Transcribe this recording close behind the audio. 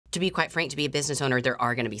to be quite frank, to be a business owner, there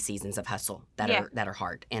are going to be seasons of hustle that are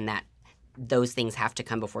hard, and that those things have to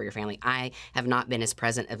come before your family. I have not been as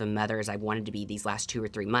present of a mother as I wanted to be these last 2 or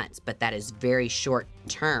 3 months, but that is very short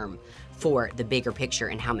term for the bigger picture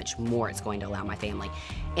and how much more it's going to allow my family.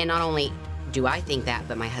 And not only do I think that,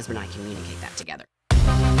 but my husband and I communicate that together.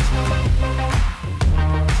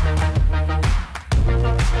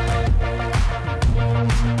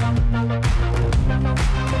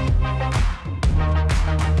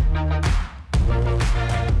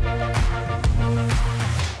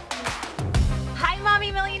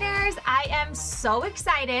 So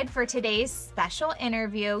excited for today's special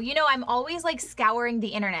interview. You know, I'm always like scouring the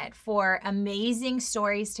internet for amazing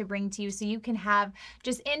stories to bring to you so you can have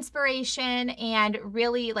just inspiration and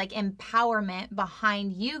really like empowerment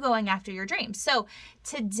behind you going after your dreams. So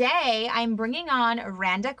today I'm bringing on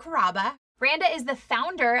Randa Carrabba. Randa is the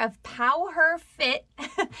founder of PowHer.fit,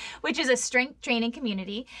 which is a strength training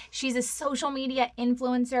community. She's a social media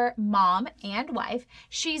influencer, mom, and wife.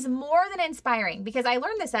 She's more than inspiring because I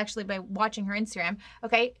learned this actually by watching her Instagram,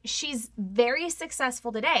 okay? She's very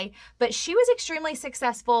successful today, but she was extremely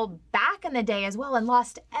successful back in the day as well and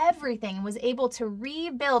lost everything and was able to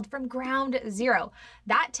rebuild from ground zero.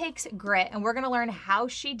 That takes grit, and we're gonna learn how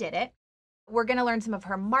she did it. We're gonna learn some of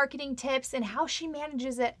her marketing tips and how she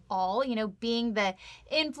manages it all, you know, being the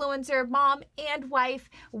influencer, mom, and wife.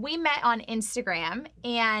 We met on Instagram,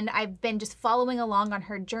 and I've been just following along on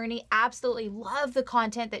her journey. Absolutely love the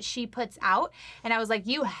content that she puts out. And I was like,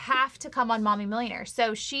 you have to come on Mommy Millionaire.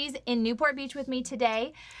 So she's in Newport Beach with me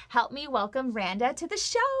today. Help me welcome Randa to the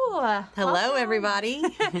show. Hello, Welcome. Everybody.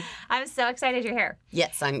 I'm so excited you're here.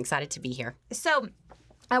 Yes, I'm excited to be here. So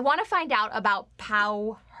I wanna find out about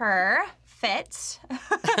PowHer.fit.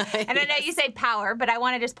 And I know you say power, but I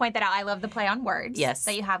want to just point that out. I love the play on words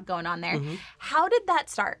that you have going on there. Mm-hmm. How did that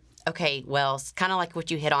start? Okay, well, it's kind of like what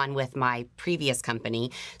you hit on with my previous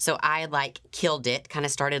company. So I killed it, kind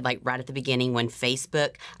of started right at the beginning when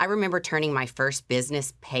Facebook, I remember turning my first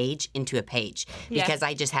business page into a page because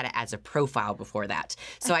I just had it as a profile before that.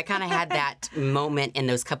 So I kind of had that moment in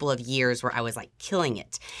those couple of years where I was killing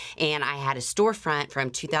it. And I had a storefront from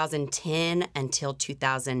 2010 until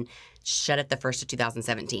shut it the 1st of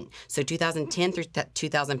 2017. So 2010 through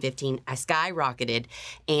 2015, I skyrocketed,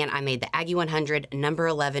 and I made the Aggie 100, number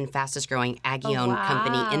 11 fastest growing Aggie-owned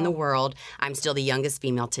company in the world. I'm still the youngest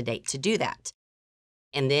female to date to do that.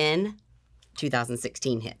 And then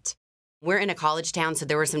 2016 hit. We're in a college town, so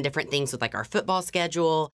there were some different things with our football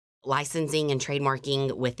schedule, licensing and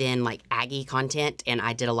trademarking within Aggie content, and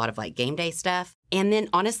I did a lot of game day stuff. And then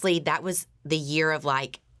honestly, that was the year of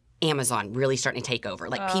Amazon really starting to take over.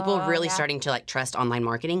 People really starting to trust online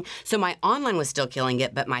marketing. So my online was still killing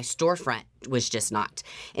it, but my storefront was just not.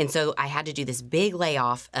 And so I had to do this big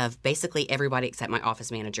layoff of basically everybody except my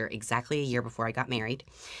office manager exactly a year before I got married.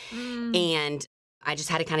 And I just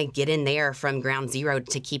had to kind of get in there from ground zero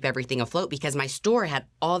to keep everything afloat because my store had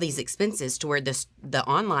all these expenses to where the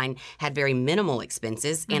online had very minimal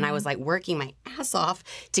expenses. And I was working my ass off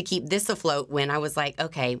to keep this afloat when I was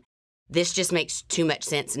okay, this just makes too much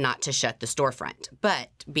sense not to shut the storefront. But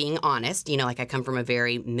being honest, I come from a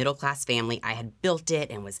very middle-class family. I had built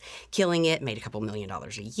it and was killing it, made a couple $1 million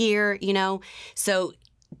a year, So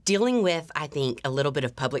dealing with, I think, a little bit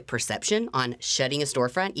of public perception on shutting a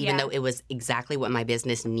storefront, even though it was exactly what my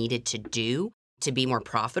business needed to do to be more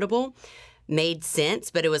profitable, made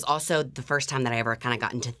sense, but it was also the first time that I ever kind of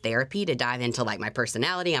got into therapy to dive into my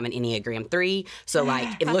personality. I'm an Enneagram 3, so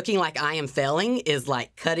looking like I am failing is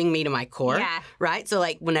cutting me to my core, right? So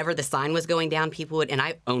whenever the sign was going down, people would, and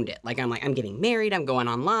I owned it. I'm getting married, I'm going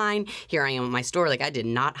online, here I am at my store. I did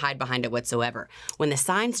not hide behind it whatsoever. When the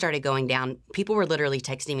sign started going down, people were literally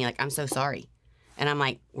texting me I'm so sorry. And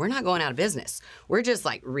I'm we're not going out of business. We're just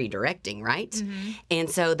redirecting, right? Mm-hmm.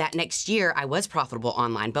 And so that next year I was profitable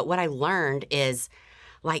online. But what I learned is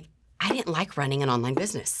I didn't like running an online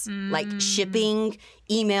business. Shipping,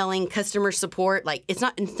 emailing, customer support, it's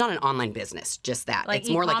not an online business, just that. It's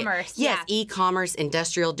more e-commerce, e-commerce,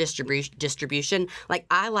 industrial distribution.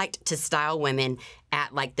 I liked to style women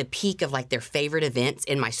at the peak of their favorite events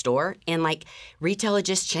in my store, and retail had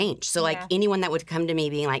just changed. So anyone that would come to me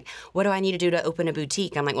being what do I need to do to open a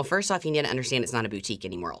boutique? I'm well, first off, you need to understand it's not a boutique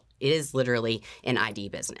anymore. It is literally an ID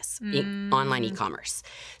business, online e-commerce.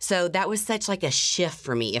 So that was such a shift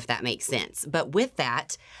for me, if that makes sense. But with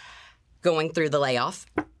that, going through the layoff,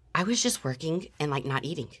 I was just working and not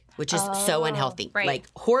eating, which is so unhealthy. Right.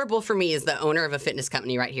 Horrible for me as the owner of a fitness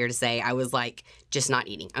company right here to say I was just not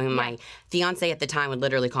eating. I mean, my fiance at the time would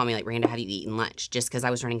literally call me Randa, have you eaten lunch? Just because I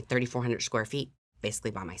was running 3,400 square feet.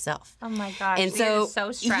 basically by myself. Oh my gosh. And so you're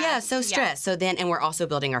so stressed. Yeah, so stressed. So then, and we're also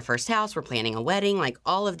building our first house. We're planning a wedding, like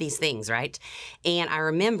all of these things, right? And I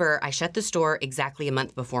remember I shut the store exactly a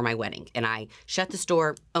month before my wedding. And I shut the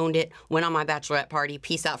store, owned it, went on my bachelorette party,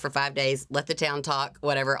 peace out for 5 days, let the town talk,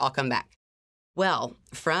 whatever, I'll come back. Well,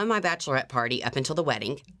 from my bachelorette party up until the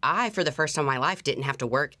wedding, I, for the first time in my life, didn't have to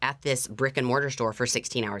work at this brick and mortar store for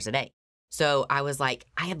 16 hours a day. So I was like,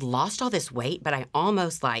 I had lost all this weight, but I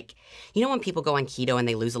almost like, you know when people go on keto and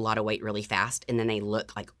they lose a lot of weight really fast and then they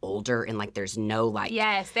look like older and like there's no like...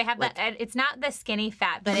 Yes, they have like, that, it's not the skinny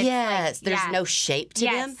fat, but yes, it's like, there's no shape to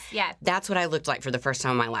them. Yeah. That's what I looked like for the first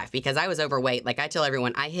time in my life because I was overweight. Like I tell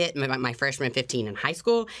everyone, I hit my freshman 15 in high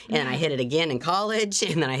school and then I hit it again in college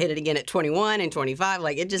and then I hit it again at 21 and 25.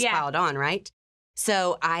 Like it just piled on, right?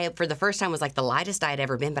 So I, for the first time, was like the lightest I had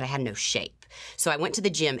ever been, but I had no shape. So I went to the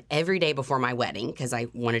gym every day before my wedding because I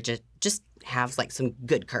wanted to just have like some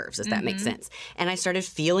good curves, if that makes sense. And I started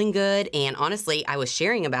feeling good. And honestly, I was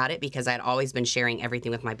sharing about it because I had always been sharing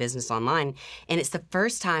everything with my business online. And it's the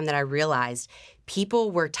first time that I realized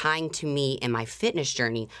people were tying to me in my fitness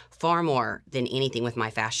journey far more than anything with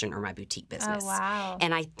my fashion or my boutique business. Oh, wow.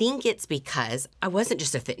 And I think it's because I wasn't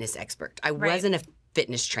just a fitness expert. I wasn't a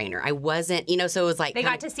fitness trainer. I wasn't, so it was like... They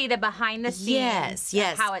got to see the behind the scenes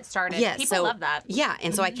of how it started. Yes. People love that. Yeah,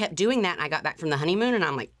 and so I kept doing that, and I got back from the honeymoon, and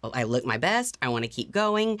I'm like, well, I look my best. I want to keep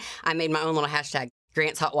going. I made my own little hashtag,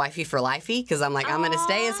 Grant's Hot Wifey for Lifey, because I'm like, I'm going to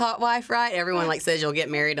stay as hot wife, right? Everyone like says you'll get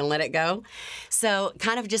married and let it go. So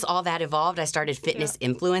kind of just all that evolved. I started fitness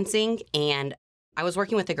influencing, and I was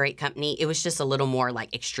working with a great company. It was just a little more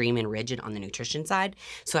like extreme and rigid on the nutrition side.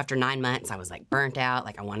 So after 9 months, I was like burnt out.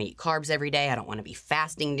 Like I want to eat carbs every day. I don't want to be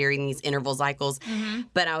fasting during these interval cycles.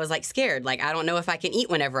 But I was like scared. Like I don't know if I can eat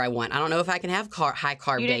whenever I want. I don't know if I can have high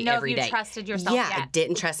carb day every day. You didn't know if you trusted yourself yet. I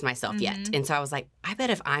didn't trust myself yet. And so I was like, I bet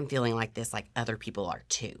if I'm feeling like this, like other people are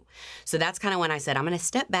too. So that's kind of when I said, I'm going to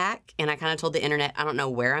step back. And I kind of told the internet, I don't know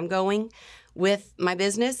where I'm going with my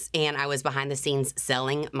business. And I was behind the scenes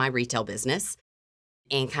selling my retail business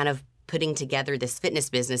and kind of putting together this fitness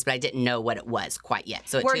business, but I didn't know what it was quite yet.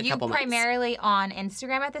 So it took a couple months. Were you primarily on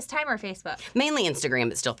Instagram at this time or Facebook? Mainly Instagram,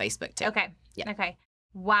 but still Facebook too. Okay. Yeah. Okay.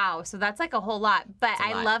 Wow. So that's like a whole lot. But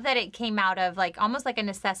I love that it came out of like almost like a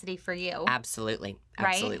necessity for you. Absolutely.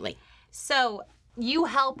 Right? Absolutely. So you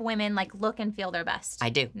help women like look and feel their best. I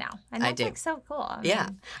do. Now. And that's like so cool. I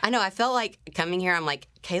mean, I know. I felt like coming here, I'm like,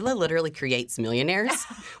 Kayla literally creates millionaires,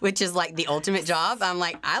 which is like the ultimate job. I'm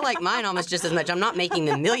like, I like mine almost just as much. I'm not making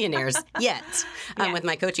them millionaires yet. With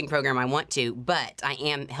my coaching program, I want to, but I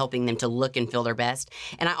am helping them to look and feel their best.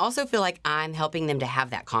 And I also feel like I'm helping them to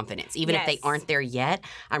have that confidence. Even if they aren't there yet,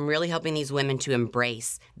 I'm really helping these women to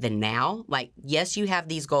embrace the now. Like, yes, you have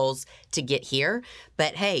these goals to get here,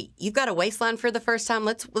 but hey, you've got a waistline for the first time.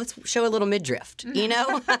 Let's show a little midriff, you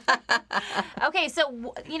know? Okay,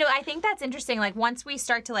 so, I think that's interesting. Like, once we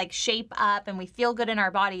start to like shape up and we feel good in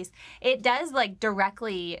our bodies, it does like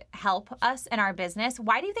directly help us in our business.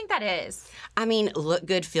 Why do you think that is? I mean, look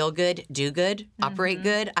good, feel good, do good, operate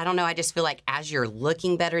good. I don't know. I just feel like as you're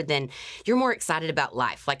looking better, then you're more excited about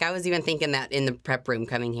life. Like I was even thinking that in the prep room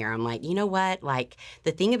coming here. I'm like, you know what? Like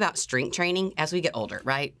the thing about strength training as we get older,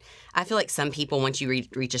 right? I feel like some people, once you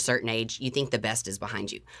reach a certain age, you think the best is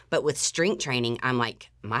behind you. But with strength training, I'm like,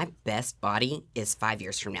 my best body is 5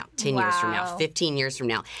 years from now, 10 years from now, 15 years from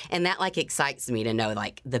now. And that like excites me to know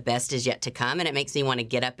like the best is yet to come. And it makes me want to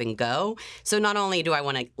get up and go. So not only do I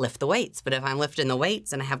want to lift the weights, but if I'm lifting the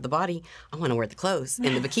weights and I have the body, I want to wear the clothes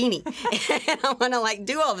and the bikini. And I want to like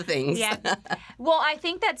do all the things. Yeah. Well, I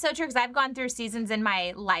think that's so true because I've gone through seasons in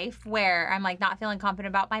my life where I'm like not feeling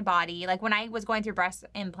confident about my body. Like when I was going through breast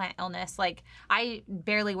implant illness, like I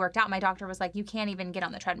barely worked out. My doctor was like, you can't even get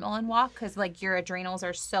on the treadmill and walk because like your adrenals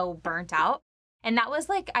are so burnt out. And that was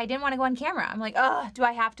like, I didn't want to go on camera. I'm like, oh, do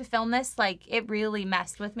I have to film this? Like, it really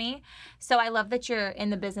messed with me. So I love that you're in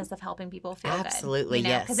the business of helping people feel good. Absolutely,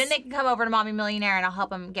 yes. Because then they can come over to Mommy Millionaire and I'll help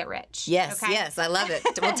them get rich. Yes, okay? yes, I love it.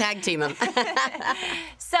 We'll tag team them.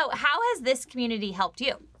 So how has this community helped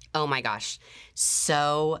you? Oh my gosh,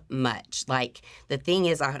 so much. Like the thing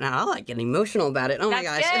is, I like getting emotional about it. Oh my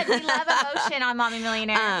gosh. That's good. We love emotion on Mommy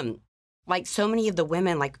Millionaire. Like so many of the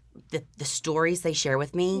women, like the stories they share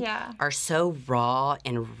with me are so raw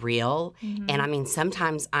and real. And I mean,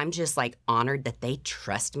 sometimes I'm just like honored that they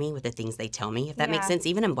trust me with the things they tell me, if that makes sense.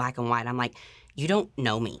 Even in black and white, I'm like, you don't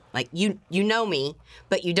know me. Like you know me,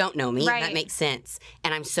 but you don't know me. Right. That makes sense.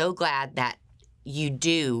 And I'm so glad that you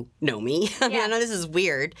do know me. I mean, I know this is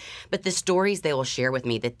weird, but the stories they will share with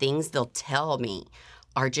me, the things they'll tell me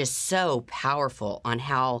are just so powerful on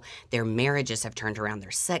how their marriages have turned around,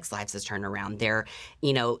 their sex lives has turned around, their,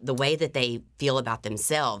 the way that they feel about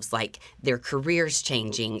themselves, like their careers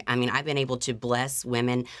changing. I mean, I've been able to bless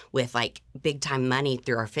women with like big time money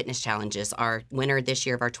through our fitness challenges. Our winner this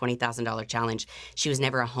year of our $20,000 challenge, she was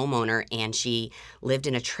never a homeowner, and she lived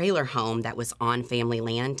in a trailer home that was on family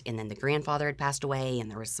land, and then the grandfather had passed away, and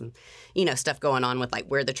there was some, stuff going on with like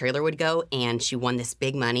where the trailer would go, and she won this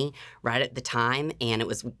big money right at the time, and it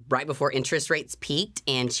was right before interest rates peaked,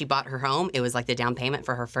 and she bought her home. It was like the down payment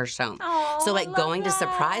for her first home. Oh, so like going to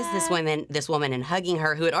surprise this woman and hugging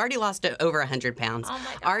her, who had already lost over 100 pounds,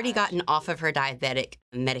 already gotten off of her diabetic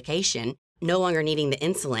medication, no longer needing the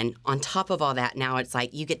insulin. On top of all that, now it's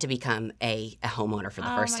like you get to become a homeowner for the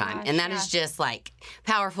first time. Gosh, and that is just like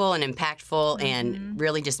powerful and impactful and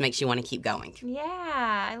really just makes you want to keep going.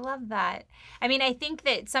 Yeah, I love that. I mean, I think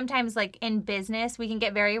that sometimes like in business, we can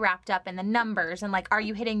get very wrapped up in the numbers and like, are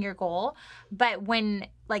you hitting your goal? But when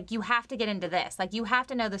like you have to get into this, like you have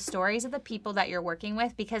to know the stories of the people that you're working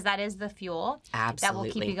with, because that is the fuel that will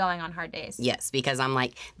keep you going on hard days. Yes, because I'm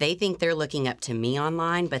like, they think they're looking up to me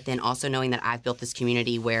online, but then also knowing that I've built this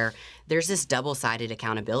community where there's this double-sided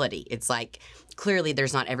accountability. It's like, clearly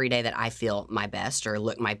there's not every day that I feel my best or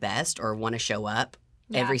look my best or want to show up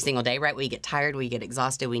every single day, right? We get tired, we get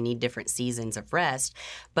exhausted, we need different seasons of rest,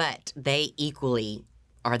 but they equally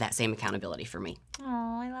are that same accountability for me.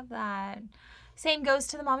 Oh, I love that. Same goes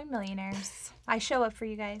to the Mommy Millionaires. I show up for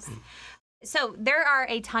you guys. So there are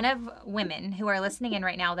a ton of women who are listening in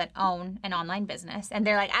right now that own an online business, and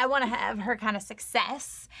they're like, I want to have her kind of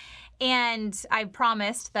success. And I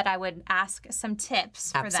promised that I would ask some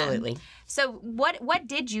tips for them. Absolutely. So what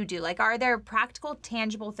did you do? Like, are there practical,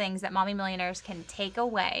 tangible things that Mommy Millionaires can take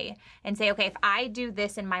away and say, okay, if I do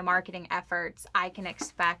this in my marketing efforts, I can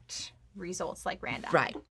expect results like Randa?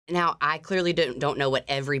 Right. Now, I clearly don't know what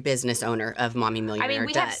every business owner of Mommy Millionaire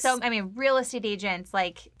does. Real estate agents,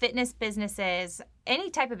 like fitness businesses,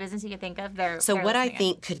 any type of business you can think of. So what I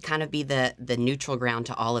think could kind of be the neutral ground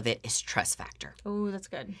to all of it is trust factor. Ooh, that's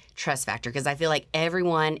good. Trust factor, because I feel like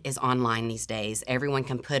everyone is online these days. Everyone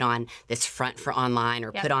can put on this front for online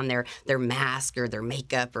or put on their mask or their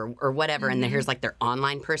makeup or whatever, and then here's like their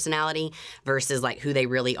online personality versus like who they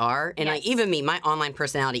really are. And like even me, my online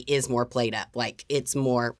personality is more played up. Like it's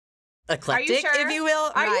more eclectic, if you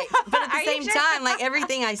will. Right. But at the same time, like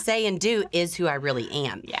everything I say and do is who I really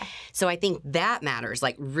am. Yeah. So I think that matters,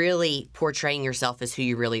 like really portraying yourself as who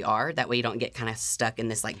you really are. That way you don't get kind of stuck in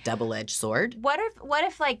this like double-edged sword. What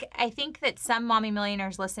if like, I think that some Mommy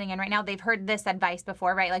Millionaires listening in right now, they've heard this advice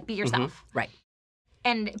before, right? Like be yourself. Right.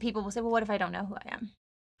 And people will say, well, what if I don't know who I am?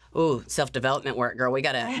 Ooh, self-development work, girl. We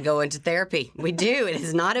got to go into therapy. We do. It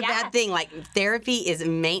is not a bad thing. Like therapy is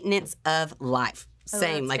maintenance of life.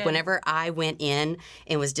 Same. Like whenever I went in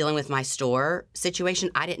and was dealing with my store situation,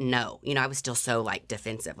 I didn't know. I was still so like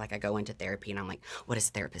defensive. Like I go into therapy and I'm like, what does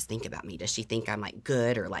the therapist think about me? Does she think I'm like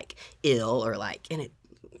good or like ill or like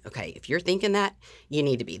okay, if you're thinking that, you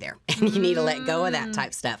need to be there and you need to let go of that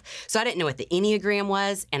type stuff. So I didn't know what the Enneagram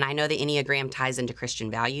was, and I know the Enneagram ties into Christian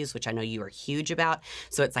values, which I know you are huge about.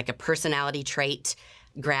 So it's like a personality trait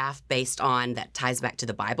graph based on that ties back to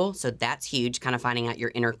the Bible. So that's huge, kind of finding out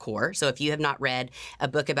your inner core. So if you have not read a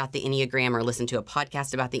book about the Enneagram or listened to a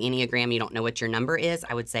podcast about the Enneagram, you don't know what your number is,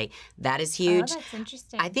 I would say that is huge. Oh, that's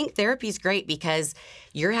interesting. I think therapy is great because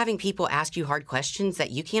you're having people ask you hard questions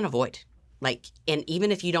that you can't avoid. Like, and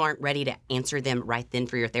even if you aren't ready to answer them right then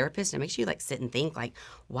for your therapist, it makes you like sit and think like,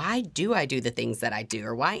 why do I do the things that I do?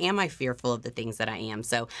 Or why am I fearful of the things that I am?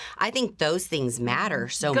 So I think those things matter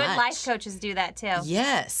so much. Good life coaches do that too.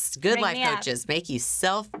 Yes. Good life coaches make you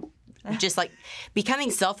just like becoming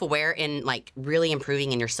self-aware and like really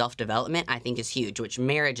improving in your self-development, I think is huge, which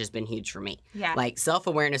marriage has been huge for me. Yeah. Like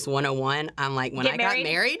self-awareness 101, I'm like, when I got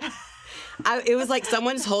married, it was like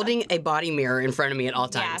someone's holding a body mirror in front of me at all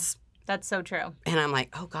times. That's so true. And I'm like,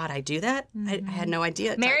 oh, God, I do that? I had no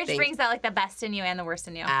idea. Marriage brings out like the best in you and the worst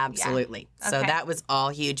in you. Absolutely. Yeah. So that was all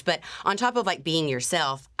huge. But on top of like being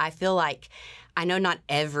yourself, I feel like I know not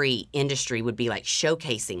every industry would be like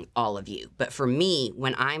showcasing all of you. But for me,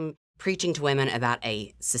 when I'm preaching to women about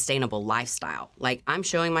a sustainable lifestyle, like I'm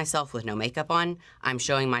showing myself with no makeup on. I'm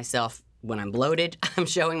showing myself when I'm bloated. I'm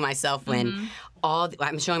showing myself when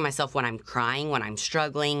I'm showing myself when I'm crying, when I'm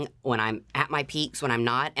struggling, when I'm at my peaks, when I'm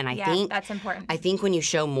not. And I think that's important. I think when you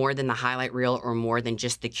show more than the highlight reel or more than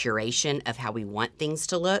just the curation of how we want things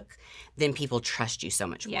to look, then people trust you so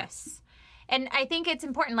much more. Yes. And I think it's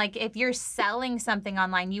important, like if you're selling something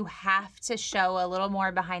online, you have to show a little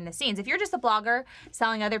more behind the scenes. If you're just a blogger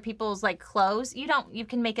selling other people's like clothes, you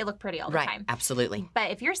can make it look pretty all the time. Absolutely.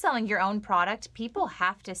 But if you're selling your own product, people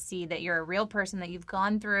have to see that you're a real person, that you've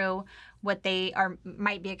gone through what they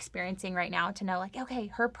might be experiencing right now to know, like, okay,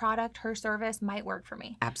 her product, her service might work for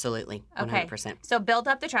me. Absolutely. 100%. Okay. So build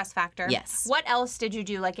up the trust factor. Yes. What else did you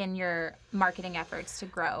do, like, in your marketing efforts to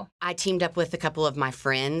grow? I teamed up with a couple of my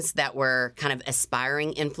friends that were kind of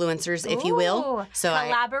aspiring influencers, if you will. So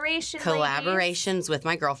collaborations with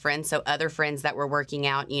my girlfriend. So other friends that were working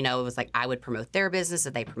out, it was like I would promote their business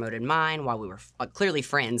and they promoted mine while we were clearly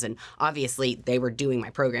friends. And obviously they were doing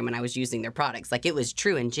my program and I was using their products. Like it was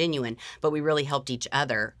true and genuine. But we really helped each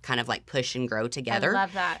other kind of like push and grow together. I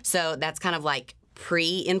love that. So that's kind of like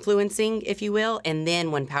pre-influencing, if you will. And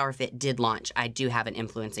then when PowHer.fit did launch, I do have an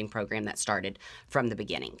influencing program that started from the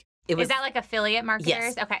beginning. Is that like affiliate marketers?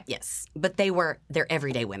 Yes. Okay. Yes. But they're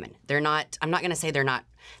everyday women. They're not, I'm not going to say they're not,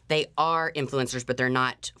 they are influencers, but they're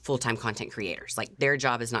not full-time content creators. Like their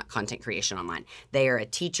job is not content creation online. They are a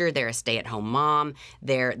teacher. They're a stay-at-home mom.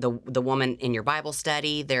 They're the woman in your Bible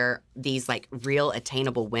study. They're these like real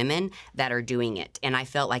attainable women that are doing it. And I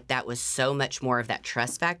felt like that was so much more of that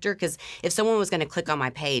trust factor, because if someone was going to click on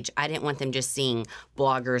my page, I didn't want them just seeing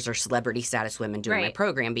bloggers or celebrity status women doing my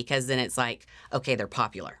program, because then it's like, okay, they're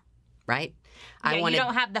popular. Right? Yeah, you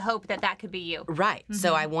don't have the hope that could be you. Right. Mm-hmm.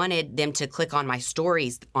 So I wanted them to click on my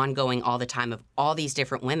stories ongoing all the time of all these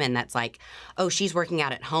different women that's like, oh, she's working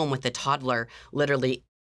out at home with a toddler, literally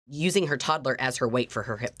using her toddler as her weight for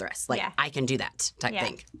her hip thrust. Like, I can do that type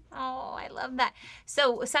thing. Oh, I love that.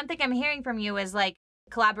 So something I'm hearing from you is like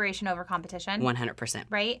collaboration over competition. 100%.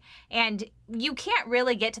 Right? And you can't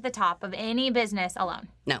really get to the top of any business alone.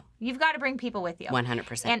 No. You've got to bring people with you.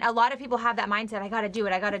 100%. And a lot of people have that mindset, I got to do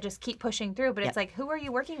it. I got to just keep pushing through. But it's like, who are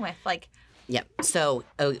you working with? Like, So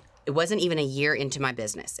it wasn't even a year into my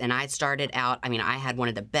business. And I started out, I had one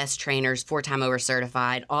of the best trainers, 4-time over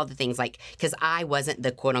certified, all the things like, because I wasn't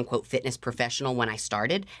the quote unquote fitness professional when I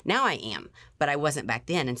started. Now I am, but I wasn't back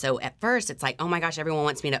then. And so at first it's like, oh my gosh, everyone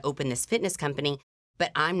wants me to open this fitness company, but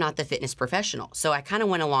I'm not the fitness professional. So I kind of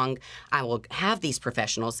went along, I will have these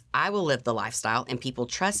professionals, I will live the lifestyle, and people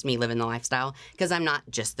trust me living the lifestyle because I'm not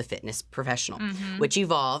just the fitness professional, which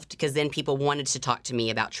evolved because then people wanted to talk to me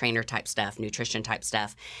about trainer type stuff, nutrition type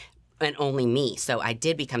stuff, and only me. So I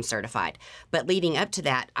did become certified. But leading up to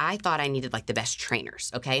that, I thought I needed like the best trainers,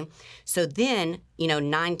 okay? So then,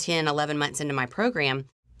 9, 10, 11 months into my program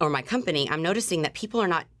or my company, I'm noticing that people are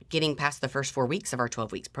not getting past the first 4 weeks of our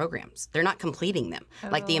 12 weeks programs. They're not completing them.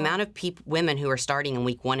 Like the amount of women who are starting in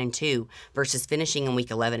week 1 and 2 versus finishing in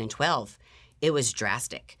week 11 and 12, it was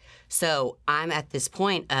drastic. So I'm at this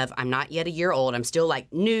point of, I'm not yet a year old. I'm still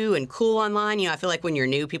like new and cool online. I feel like when you're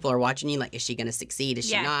new, people are watching you like, is she going to succeed? Is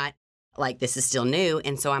she not? Like, this is still new.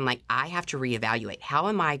 And so I'm like, I have to reevaluate. How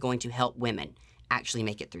am I going to help women actually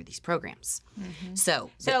make it through these programs?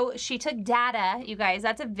 So she took data, you guys.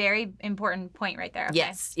 That's a very important point right there. Okay?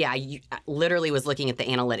 Yes. Yeah. I literally was looking at the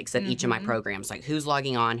analytics of each of my programs, like who's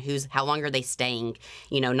logging on, how long are they staying?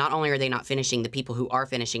 Not only are they not finishing, the people who are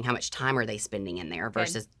finishing, how much time are they spending in there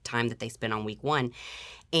versus time that they spend on week 1?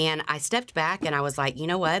 And I stepped back and I was like, you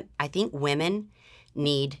know what? I think women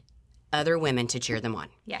need other women to cheer them on.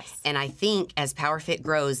 Yes. And I think as PowHer.fit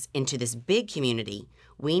grows into this big community,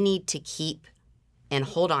 we need to keep and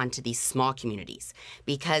hold on to these small communities,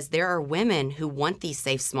 because there are women who want these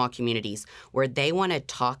safe small communities where they want to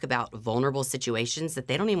talk about vulnerable situations that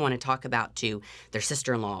they don't even want to talk about to their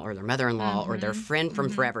sister-in-law or their mother-in-law or their friend from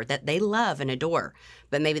forever that they love and adore,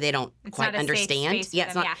 but maybe they don't quite understand. It's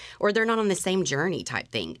not, or they're not on the same journey type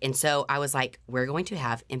thing. And so I was like, we're going to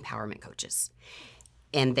have empowerment coaches.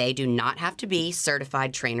 And they do not have to be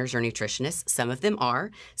certified trainers or nutritionists. Some of them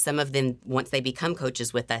are. Some of them, once they become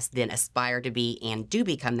coaches with us, then aspire to be and do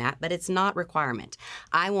become that, but it's not requirement.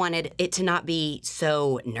 I wanted it to not be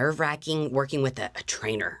so nerve-wracking working with a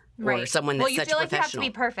trainer or someone that's such a professional. Well, you feel like you have to be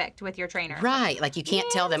perfect with your trainer. Right. Like you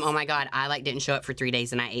can't tell them, oh my God, I didn't show up for 3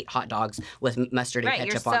 days and I ate hot dogs with mustard and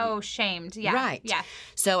ketchup on. Right, you're so shamed. Yeah. Right. Yeah.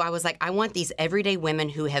 So I was like, I want these everyday women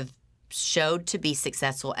who have showed to be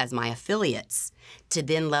successful as my affiliates to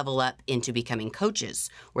then level up into becoming coaches,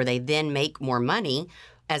 where they then make more money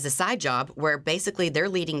as a side job, where basically they're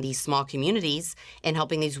leading these small communities and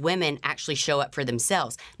helping these women actually show up for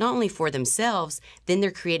themselves. Not only for themselves, then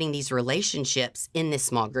they're creating these relationships in this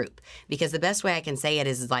small group. Because the best way I can say it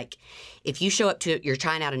is like, if you show up you're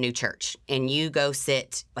trying out a new church and you go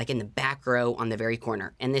sit like in the back row on the very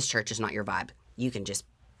corner and this church is not your vibe, you can just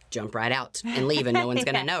jump right out and leave and no one's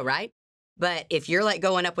going to know, right? But if you're like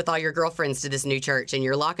going up with all your girlfriends to this new church and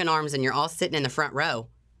you're locking arms and you're all sitting in the front row,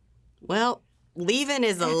 well, leaving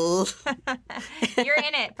is a You're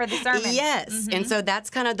in it for the sermon. Yes. And so that's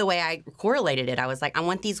kind of the way I correlated it. I was like, I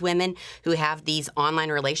want these women who have these online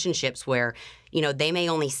relationships where, you know, they may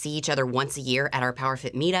only see each other once a year at our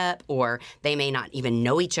PowHer.fit meetup, or they may not even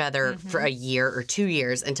know each other for a year or 2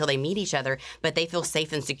 years until they meet each other, but they feel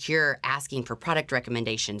safe and secure asking for product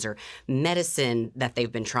recommendations or medicine that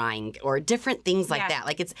they've been trying or different things like that.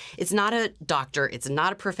 Like it's not a doctor, it's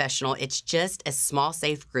not a professional, it's just a small,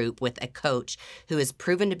 safe group with a coach who has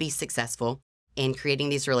proven to be successful in creating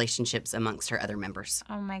these relationships amongst her other members.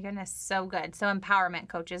 Oh my goodness, so good. So empowerment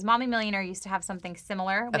coaches. Mommy Millionaire used to have something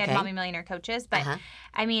similar. We had Mommy Millionaire coaches, but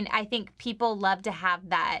I mean, I think people love to have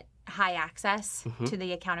that high access to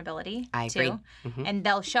the accountability too. And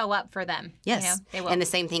they'll show up for them. Yes. You know, they will. And the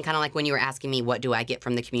same thing, kind of like when you were asking me, what do I get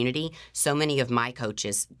from the community? So many of my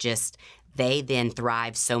coaches they then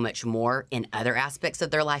thrive so much more in other aspects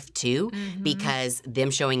of their life too, because them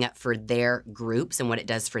showing up for their groups and what it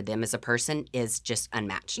does for them as a person is just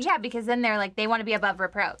unmatched. Yeah, because then they're like, they want to be above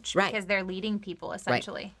reproach. Right. Because they're leading people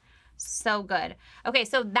essentially. Right. So good. Okay,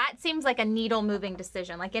 so that seems like a needle moving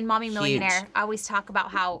decision. Like in Mommy Millionaire, I always talk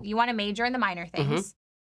about how you want to major in the minor things.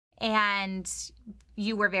 And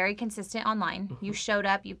you were very consistent online. You showed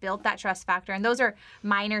up, you built that trust factor. And those are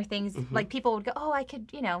minor things. Like people would go, oh, I could,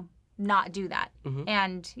 you know, not do that.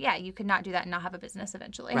 And yeah, you could not do that and not have a business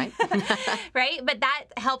eventually. Right. Right? But that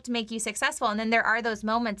helped make you successful. And then there are those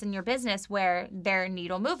moments in your business where they're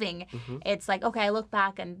needle moving. It's like, okay, I look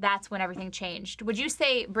back and that's when everything changed. Would you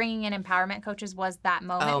say bringing in empowerment coaches was that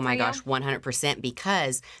moment? Oh my for gosh, you? 100%,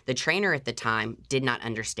 because the trainer at the time did not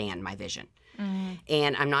understand my vision.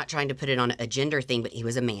 And I'm not trying to put it on a gender thing, but he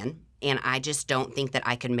was a man. And I just don't think that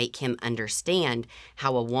I could make him understand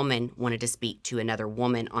how a woman wanted to speak to another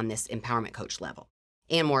woman on this empowerment coach level.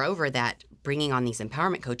 And moreover, that bringing on these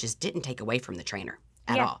empowerment coaches didn't take away from the trainer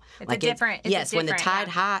at all. It's like a different. It's when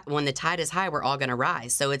the tide is high, we're all going to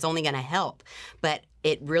rise. So it's only going to help. But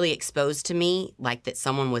it really exposed to me like that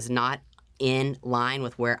someone was not in line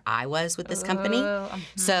with where I was with this company.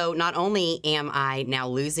 So not only am I now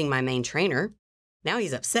losing my main trainer, now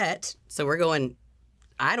he's upset. So we're going,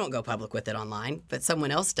 I don't go public with it online, but someone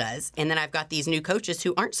else does. And then I've got these new coaches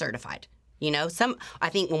who aren't certified. You know, I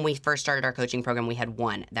think when we first started our coaching program, we had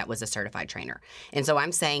one that was a certified trainer. And so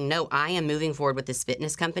I'm saying, no, I am moving forward with this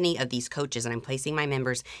fitness company of these coaches, and I'm placing my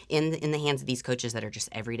members in the hands of these coaches that are just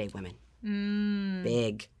everyday women.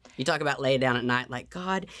 Big. You talk about lay down at night like,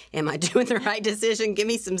 God, am I doing the right decision? Give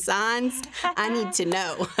me some signs. I need to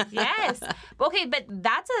know. Yes. Okay, but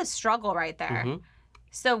that's a struggle right there.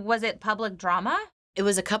 So was it public drama? It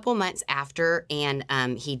was a couple months after, and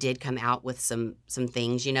he did come out with some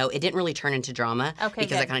things. You know, it didn't really turn into drama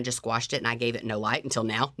because I kind of just squashed it and I gave it no light until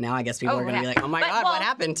now. Now I guess people are going to be like, oh my God, what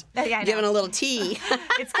happened? Giving a little tea.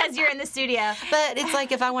 It's because you're in the studio. But it's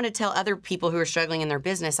like if I want to tell other people who are struggling in their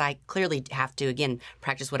business, I clearly have to, again,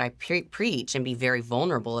 practice what I preach and be very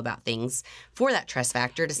vulnerable about things for that trust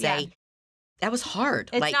factor to say, that was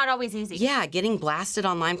hard. It's not always easy. Yeah, getting blasted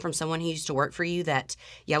online from someone who used to work for you that,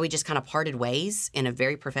 we just kind of parted ways in a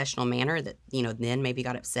very professional manner that, then maybe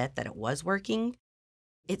got upset that it was working.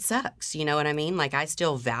 It sucks, you know what I mean? Like, I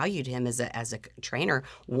still valued him as a trainer,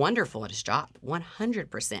 wonderful at his job,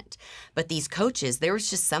 100%. But these coaches, there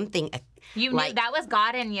was just something you knew that was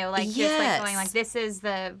God in you, just like going like, this is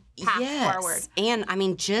the path forward. And I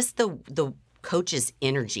mean, just the coaches'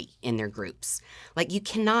 energy in their groups. Like, you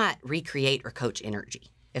cannot recreate or coach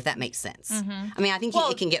energy, if that makes sense. I mean, I think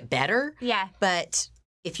it can get better. Yeah. But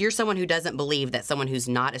if you're someone who doesn't believe that someone who's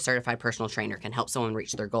not a certified personal trainer can help someone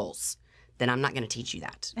reach their goals, then I'm not going to teach you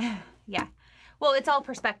that. Yeah. Well, it's all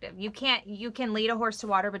perspective. You can lead a horse to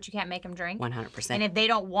water, but you can't make them drink. 100%. And if they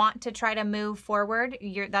don't want to try to move forward,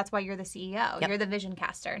 that's why you're the CEO. Yep. You're the vision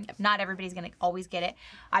caster. Yep. Not everybody's going to always get it.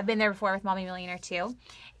 I've been there before with Mommy Millionaire too.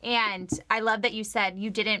 And I love that you said you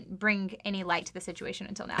didn't bring any light to the situation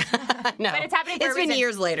until now. No. But it's happening for a reason. It's been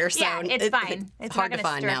years later, so yeah, it's fine. It's hard not to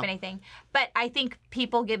going find to stir up now. anything. But I think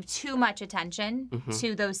people give too much attention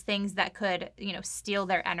to those things that could, steal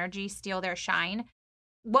their energy, steal their shine.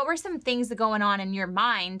 What were some things that going on in your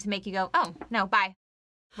mind to make you go, oh, no, bye.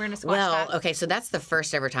 We're going to squash that. Okay, so that's the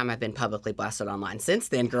first ever time I've been publicly blasted online. Since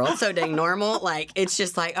then, girl, it's so dang normal. Like, it's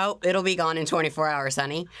just like, oh, it'll be gone in 24 hours,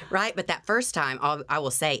 honey. Right? But that first time, I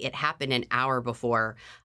will say, it happened an hour before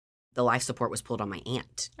the life support was pulled on my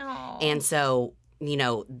aunt. Oh. And so,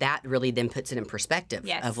 that really then puts it in perspective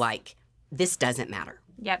of like, this doesn't matter.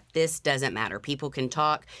 Yep. This doesn't matter. People can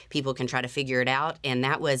talk. People can try to figure it out. And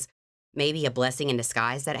that was maybe a blessing in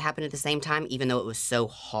disguise that it happened at the same time, even though it was so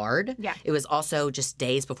hard. Yeah. It was also just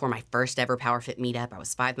days before my first ever PowHer.fit meetup. I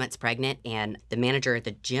was 5 months pregnant, and the manager at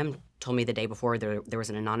the gym told me the day before there was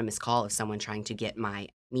an anonymous call of someone trying to get my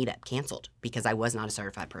meetup canceled because I was not a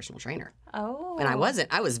certified personal trainer. Oh. And I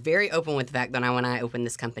wasn't. I was very open with the fact that when I opened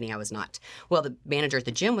this company, I was not. Well, the manager at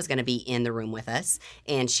the gym was going to be in the room with us,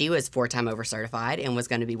 and she was 4-time over certified and was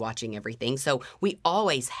going to be watching everything. So we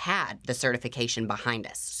always had the certification behind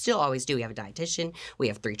us. Still always do. We have a dietitian. We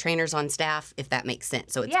have 3 trainers on staff, if that makes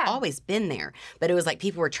sense. So it's always been there. But it was like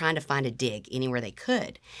people were trying to find a dig anywhere they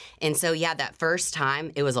could. And so, yeah, that first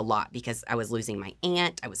time, it was a lot because I was losing my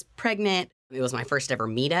aunt. I was pregnant. It was my first ever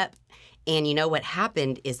meetup. And you know what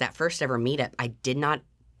happened is that first ever meetup, I did not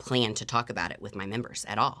plan to talk about it with my members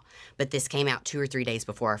at all. But this came out 2 or 3 days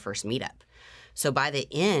before our first meetup. So by the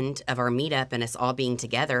end of our meetup and us all being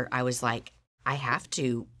together, I was like, I have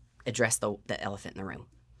to address the elephant in the room.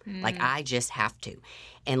 Like, I just have to.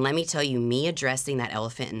 And let me tell you, me addressing that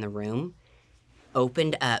elephant in the room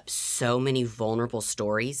opened up so many vulnerable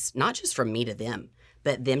stories, not just from me to them,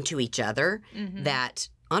 but them to each other that...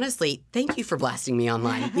 Honestly, thank you for blasting me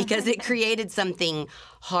online because it created something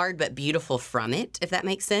hard but beautiful from it, if that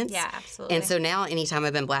makes sense. Yeah, absolutely. And so now anytime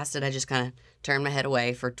I've been blasted, I just kind of turn my head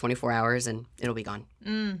away for 24 hours and it'll be gone.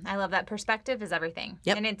 I love that. Perspective is everything.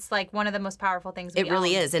 Yep. And it's like one of the most powerful things we It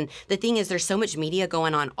really own. is. And the thing is, there's so much media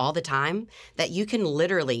going on all the time that you can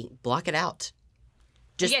literally block it out.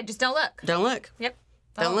 Just don't look. Don't look. Yep.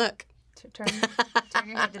 Don't look. Turn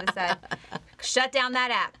your head to the side. Shut down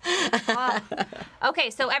that app. Oh.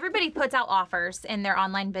 Okay, so everybody puts out offers in their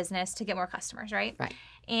online business to get more customers, right? Right.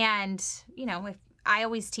 And, if I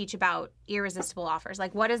always teach about irresistible offers.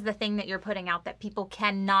 Like, what is the thing that you're putting out that people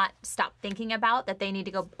cannot stop thinking about, that they need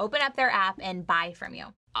to go open up their app and buy from you?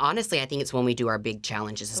 Honestly, I think it's when we do our big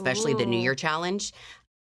challenges, especially the New Year challenge.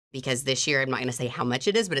 Because this year, I'm not going to say how much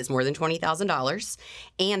it is, but it's more than $20,000.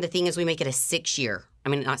 And the thing is, we make it a 6-year. I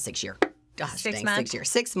mean, not 6-year. Gosh,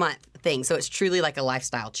 6-month thing. So it's truly like a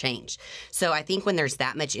lifestyle change. So I think when there's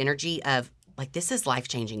that much energy of like, this is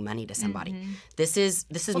life-changing money to somebody. This is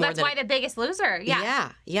well, more that's than why the Biggest Loser.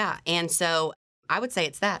 Yeah. Yeah. And so I would say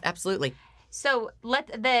it's that. Absolutely. So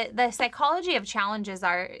the psychology of challenges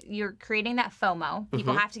are you're creating that FOMO.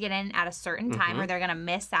 People have to get in at a certain time or they're going to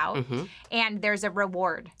miss out. And there's a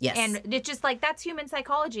reward. Yes. And it's just like, that's human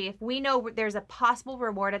psychology. If we know there's a possible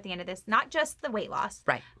reward at the end of this, not just the weight loss,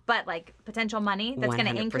 right, but like potential money that's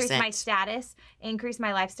going to increase my status, increase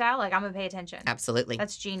my lifestyle, like I'm going to pay attention. Absolutely.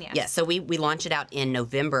 That's genius. Yeah. So we launch it out in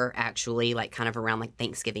November, actually, like kind of around like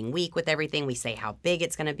Thanksgiving week with everything. We say how big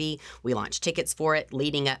it's going to be. We launch tickets for it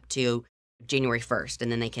leading up to January 1st,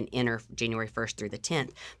 and then they can enter January 1st through the 10th.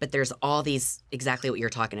 But there's all these, exactly what you're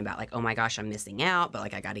talking about, like, oh my gosh, I'm missing out, but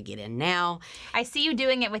like I got to get in now. I see you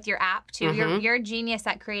doing it with your app too. You're a genius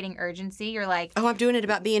at creating urgency. You're like, oh, I'm doing it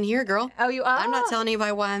about being here, girl. Oh, you are? I'm not telling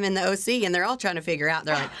anybody why I'm in the OC, and they're all trying to figure out,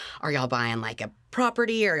 they're like, are y'all buying like a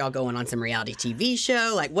property? Are y'all going on some reality TV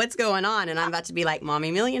show? Like, what's going on? And I'm about to be like, mommy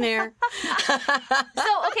millionaire.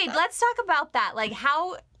 So, okay, let's talk about that. Like,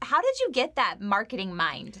 how did you get that marketing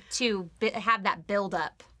mind to have that build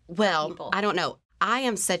up? Well, people? I don't know. I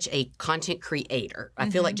am such a content creator. I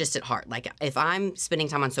feel like just at heart. Like, if I'm spending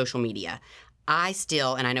time on social media, I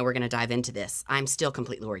still, and I know we're going to dive into this, I'm still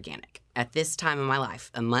completely organic. At this time in my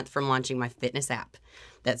life, a month from launching my fitness app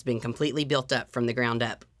that's been completely built up from the ground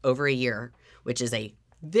up over a year, which is a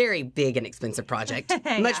very big and expensive project,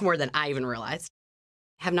 much more than I even realized,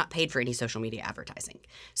 have not paid for any social media advertising.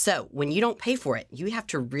 So when you don't pay for it, you have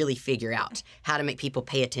to really figure out how to make people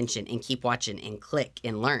pay attention and keep watching and click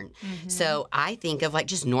and learn. So I think of like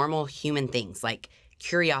just normal human things, like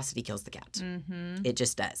curiosity kills the cat. It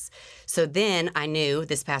just does. So then I knew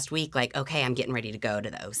this past week, like, okay, I'm getting ready to go to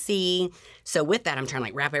the OC. So with that, I'm trying to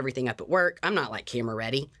like wrap everything up at work. I'm not like camera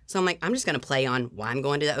ready. So I'm like, I'm just going to play on why I'm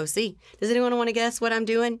going to the OC. Does anyone want to guess what I'm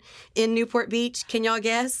doing in Newport Beach? Can y'all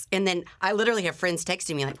guess? And then I literally have friends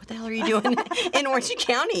texting me like, what the hell are you doing in Orange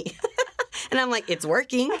County? And I'm like, it's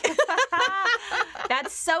working.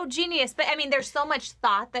 That's so genius. But I mean, there's so much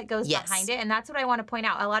thought that goes behind it. And that's what I want to point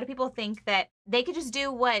out. A lot of people think that they could just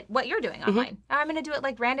do what you're doing online. Oh, I'm going to do it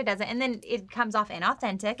like Randa does it. And then it comes off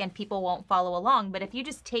inauthentic and people won't follow along. But if you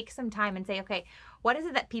just take some time and say, okay, what is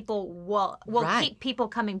it that people will keep people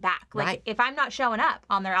coming back? Like if I'm not showing up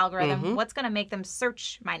on their algorithm, what's going to make them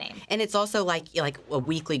search my name? And it's also like a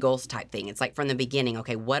weekly goals type thing. It's like from the beginning,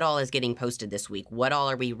 okay, what all is getting posted this week? What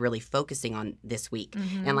all are we really focusing on this week?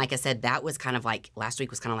 And like I said, that was kind of like, last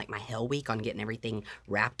week was kind of like my hell week on getting everything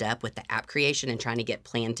wrapped up with the app creation and trying to get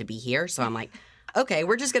planned to be here. So I'm like, okay,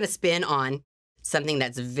 we're just going to spin on something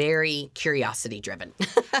that's very curiosity driven.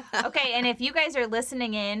 Okay, and if you guys are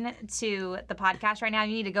listening in to the podcast right now,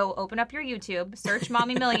 you need to go open up your YouTube, search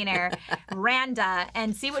Mommy Millionaire, Randa,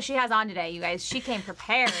 and see what she has on today, you guys. She came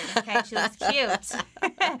prepared, okay? She looks cute.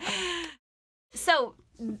 So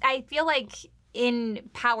I feel like in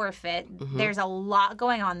PowHer.fit, there's a lot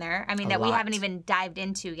going on there. I mean, that we haven't even dived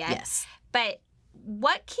into yet. Yes. But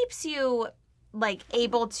what keeps you like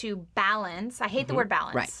able to balance? I hate the word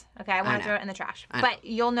balance. Right. Okay, I want to throw it in the trash. But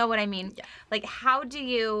you'll know what I mean. Yeah. Like, how do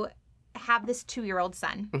you have this 2-year-old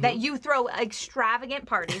son that you throw extravagant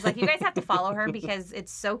parties? Like, you guys have to follow her because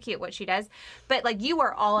it's so cute what she does. But like, you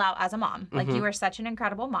are all out as a mom. Like, you are such an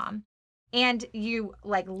incredible mom. And you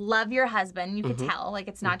like love your husband. You could tell, like,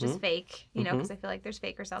 it's not just fake, you know, because I feel like there's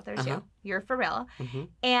fakers out there too. You're for real.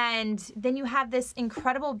 And then you have this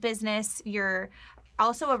incredible business. You're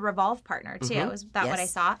also a Revolve partner too. Is that what I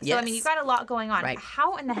saw? So, I mean, you've got a lot going on. Right.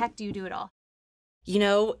 How in the heck do you do it all? You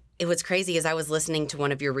know, it was crazy as I was listening to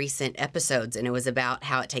one of your recent episodes, and it was about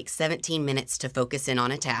how it takes 17 minutes to focus in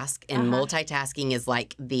on a task. And multitasking is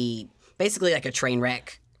like basically like a train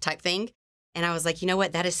wreck type thing. And I was like, you know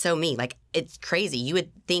what? That is so me. Like, it's crazy. You would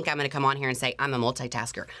think I'm going to come on here and say I'm a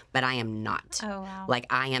multitasker, but I am not. Oh, wow. Like,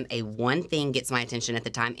 I am a one thing gets my attention at the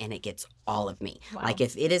time, and it gets all of me. Wow. Like,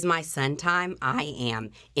 if it is my son time, I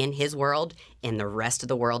am in his world, and the rest of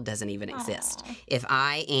the world doesn't even exist. If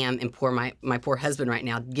I am, and my poor husband right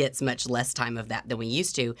now gets much less time of that than we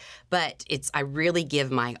used to, but I really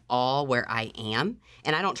give my all where I am,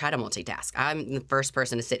 and I don't try to multitask. I'm the first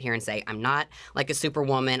person to sit here and say, I'm not like a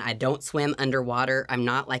superwoman. I don't swim underwater. I'm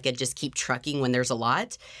not like a just keep trucking when there's a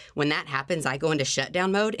lot. When that happens, I go into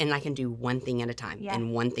shutdown mode, and I can do one thing at a time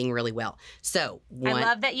and one thing really well. So I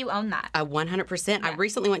love that you own that. 100%. I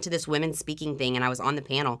recently went to this women's speaking thing, and I was on the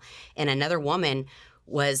panel, and another woman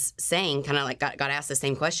was saying, kind of like got asked the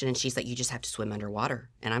same question, and she's like, you just have to swim underwater.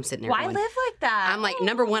 And I'm sitting there Why going, live like that? I'm like,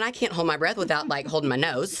 number one, I can't hold my breath without like holding my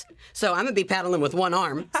nose. So I'm going to be paddling with one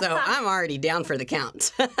arm. So I'm already down for the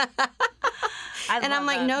count. And I'm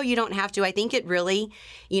like, no, you don't have to. I think it really,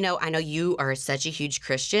 you know, I know you are such a huge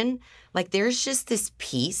Christian. Like, there's just this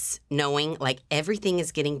peace knowing like everything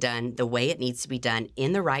is getting done the way it needs to be done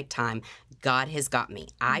in the right time. God has got me.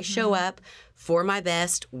 I show up for my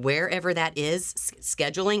best wherever that is.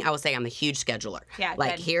 Scheduling, I will say I'm a huge scheduler. Yeah,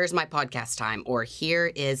 like, good. here's my podcast time, or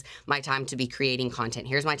here is my time to be creating content.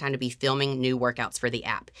 Here's my time to be filming new workouts for the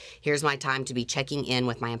app. Here's my time to be checking in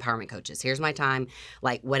with my empowerment coaches. Here's my time,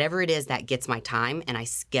 like whatever it is that gets my time, and I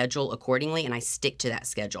schedule accordingly, and I stick to that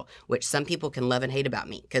schedule, which some people can love and hate about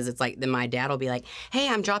me, because it's like, then my dad will be like, hey,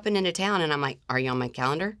 I'm dropping into town, and I'm like, are you on my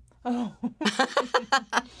calendar? Oh.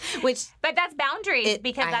 But that's boundaries,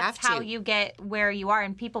 because that's how to. you get where you are.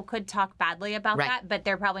 And people could talk badly about that, but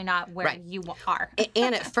they're probably not where you are.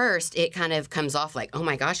 And at first, it kind of comes off like, oh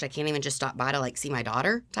my gosh, I can't even just stop by to like see my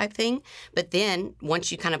daughter type thing. But then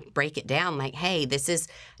once you kind of break it down, like, hey, this is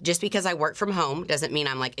just because I work from home doesn't mean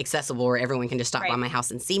I'm like accessible where everyone can just stop by my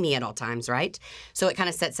house and see me at all times, right? So it kind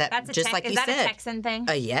of sets that, just like you said. Is that a Texan thing?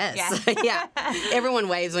 Yes. Yeah. Everyone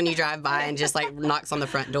waves when you drive by and just like knocks on the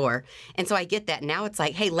front door. And so I get that. Now it's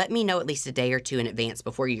like, hey, let me know at least a day or two in advance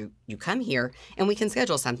before you come here, and we can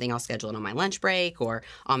schedule something. I'll schedule it on my lunch break, or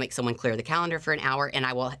I'll make someone clear the calendar for an hour, and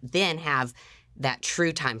I will then have that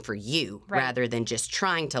true time for you rather than just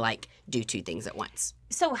trying to like do two things at once.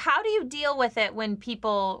 So how do you deal with it when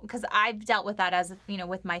people, because I've dealt with that as, you know,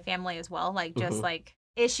 with my family as well, like just like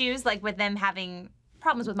issues like with them having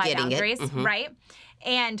problems with my boundaries, right?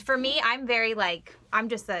 And for me, I'm very like, I'm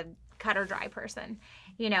just a cut or dry person,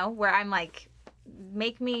 you know, where I'm like,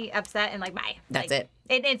 make me upset and like, bye. That's like,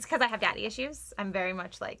 it. It's because I have daddy issues. I'm very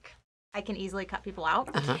much like, I can easily cut people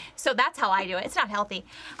out. So that's how I do it. It's not healthy.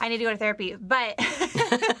 I need to go to therapy. But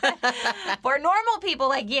for normal people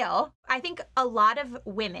like you, I think a lot of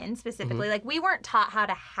women specifically, like we weren't taught how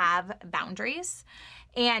to have boundaries.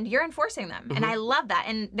 And you're enforcing them. And I love that.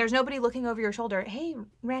 And there's nobody looking over your shoulder. Hey,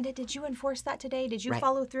 Randa, did you enforce that today? Did you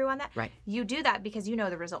follow through on that? Right. You do that because you know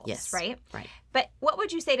the results, right? Right. But what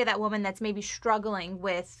would you say to that woman that's maybe struggling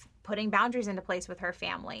with putting boundaries into place with her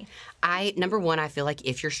family? Number one, I feel like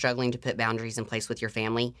if you're struggling to put boundaries in place with your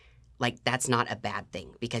family, like that's not a bad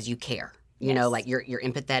thing because you care. You know, like you're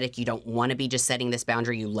empathetic. You don't want to be just setting this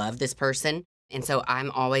boundary. You love this person. And so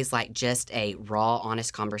I'm always like just a raw,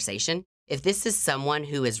 honest conversation. If this is someone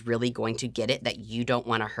who is really going to get it that you don't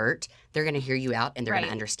want to hurt, they're going to hear you out and they're going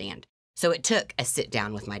to understand. So it took a sit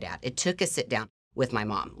down with my dad. It took a sit down. with my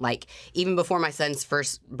mom. Like, even before my son's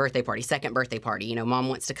first birthday party, second birthday party, you know, mom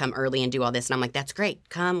wants to come early and do all this. And I'm like, that's great.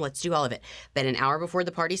 Come, let's do all of it. But an hour before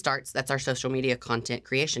the party starts, that's our social media content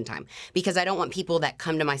creation time. Because I don't want people that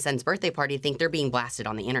come to my son's birthday party to think they're being blasted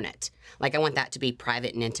on the internet. Like, I want that to be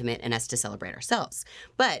private and intimate and us to celebrate ourselves.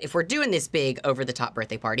 But if we're doing this big over-the-top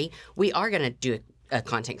birthday party, we are going to do a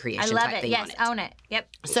content creation type thing on it. Yes, own it. Yep.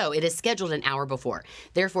 So it is scheduled an hour before.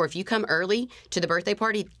 Therefore, if you come early to the birthday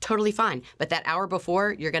party, totally fine. But that hour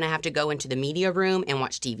before, you're going to have to go into the media room and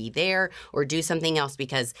watch TV there or do something else,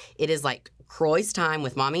 because it is like Croy's time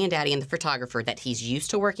with mommy and daddy and the photographer that he's used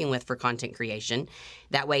to working with for content creation.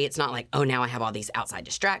 That way it's not like, oh, now I have all these outside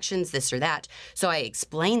distractions, this or that. So I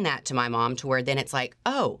explain that to my mom to where then it's like,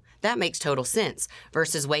 oh, that makes total sense,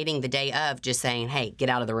 versus waiting the day of just saying, hey, get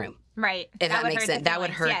out of the room. Right. If that makes sense, that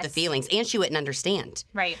would hurt the feelings, and she wouldn't understand.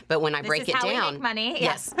 Right. But when I break it down, we make money.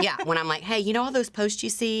 Yes, yeah. When I'm like, hey, you know all those posts you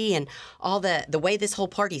see and all the way this whole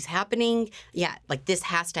party's happening, yeah, like this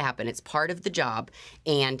has to happen. It's part of the job,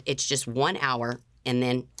 and it's just 1 hour, and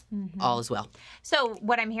then all is well. So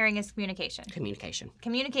what I'm hearing is communication.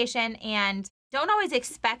 Communication, and don't always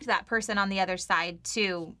expect that person on the other side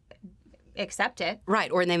to accept it. Right,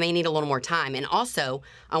 or they may need a little more time. And also,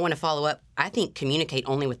 I want to follow up, I think communicate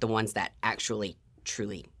only with the ones that actually,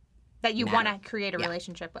 truly that you matter. want to create a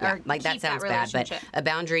relationship with. Yeah. Or Like, that sounds bad, but a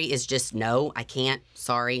boundary is just, no, I can't,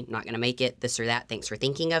 sorry, not going to make it, this or that, thanks for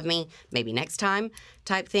thinking of me, maybe next time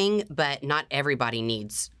type thing. But not everybody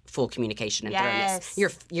needs full communication and thoroughness.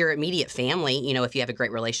 Your immediate family, you know, if you have a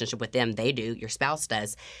great relationship with them, they do. Your spouse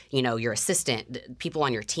does. You know, your assistant, people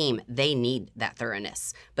on your team, they need that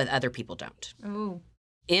thoroughness, but other people don't. Ooh.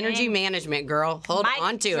 Energy management, girl. Hold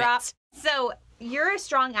on to it. So you're a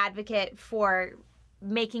strong advocate for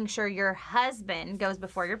making sure your husband goes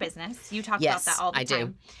before your business. You talk about that all the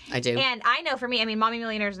time. I do. And I know for me, I mean, Mommy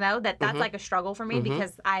Millionaires know that that's like a struggle for me,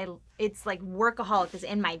 because it's like workaholic is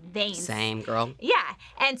in my veins. Same, girl. Yeah.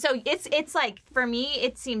 And so it's like, for me,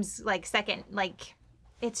 it seems like second, like,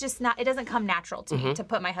 it's just not, it doesn't come natural to me to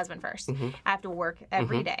put my husband first. I have to work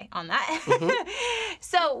every day on that.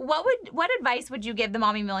 So what advice would you give the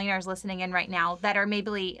Mommy Millionaires listening in right now that are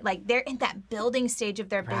maybe like, they're in that building stage of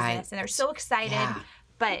their business and they're so excited,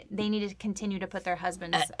 but they need to continue to put their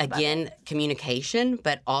husbands again, communication,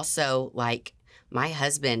 but also like my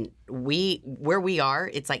husband, where we are,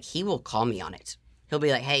 it's like he will call me on it. He'll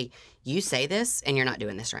be like, hey, you say this and you're not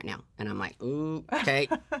doing this right now. And I'm like, ooh, okay.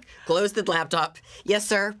 Close the laptop. Yes,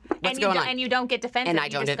 sir. What's going on? And you don't get defensive. And I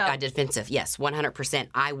don't get defensive. Yes, 100%.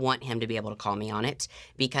 I want him to be able to call me on it,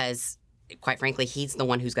 because quite frankly, he's the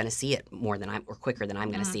one who's going to see it more than or quicker than I'm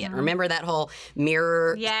going to see it. Remember that whole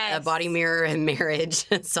mirror, body mirror and marriage,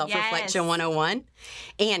 self-reflection 101?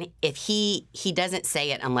 And if he doesn't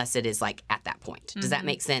say it unless it is like at that point. Does that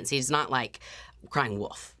make sense? He's not like crying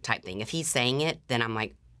wolf type thing. If he's saying it, then I'm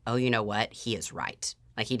like, oh, you know what? He is right.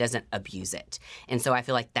 Like, he doesn't abuse it. And so I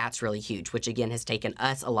feel like that's really huge, which again has taken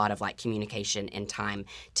us a lot of like communication and time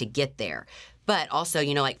to get there. But also,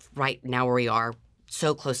 you know, like right now where we are,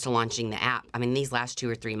 so close to launching the app. I mean, these last 2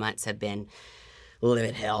 or 3 months have been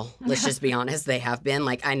living hell. Let's just be honest. They have been.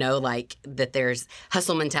 Like, I know like that there's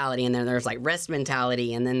hustle mentality, and then there's like rest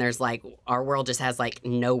mentality, and then there's like our world just has like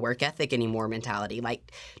no work ethic anymore mentality.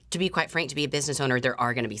 Like, to be quite frank, to be a business owner, there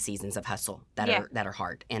are going to be seasons of hustle that are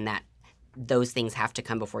hard, and that those things have to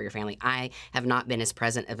come before your family. I have not been as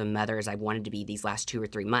present of a mother as I wanted to be these last 2 or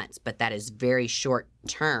 3 months, but that is very short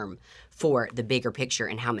term for the bigger picture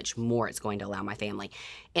and how much more it's going to allow my family.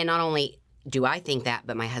 And not only do I think that,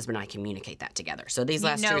 but my husband and I communicate that together. So these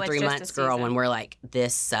last 2 or 3 months, girl, when we're like,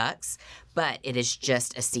 this sucks, but it is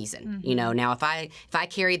just a season. You know, now if I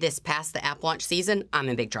carry this past the app launch season, I'm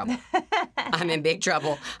in big trouble. I'm in big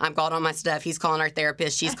trouble. I'm called on my stuff. He's calling our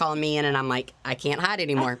therapist. She's calling me in, and I'm like, I can't hide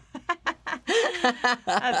anymore.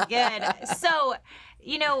 That's good. So,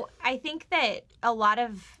 you know, I think that a lot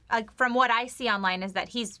of, from what I see online, is that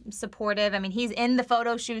he's supportive. I mean, he's in the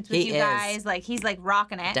photo shoots with you guys. Like, he's like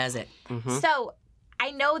rocking it. Does it. So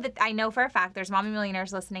I know for a fact there's Mommy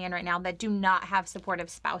Millionaires listening in right now that do not have supportive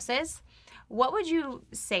spouses. What would you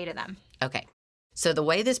say to them? Okay. So the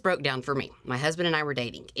way this broke down for me, my husband and I were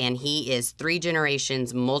dating, and he is 3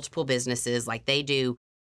 generations, multiple businesses. Like, they do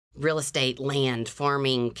real estate, land,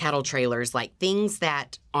 farming, cattle trailers, like things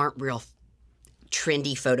that aren't real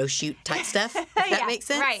trendy photo shoot type stuff, if that makes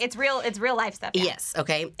sense. Right. It's real life stuff. Yeah. Yes.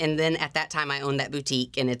 Okay. And then at that time I owned that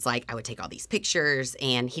boutique, and it's like I would take all these pictures,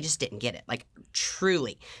 and he just didn't get it. Like,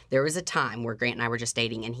 truly, there was a time where Grant and I were just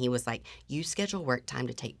dating, and he was like, you schedule work time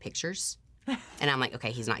to take pictures? And I'm like,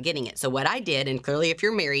 okay, he's not getting it. So what I did, and clearly if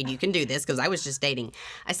you're married, you can do this because I was just dating.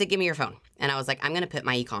 I said, give me your phone. And I was like, I'm going to put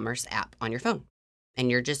my e-commerce app on your phone. and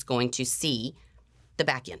you're just going to see the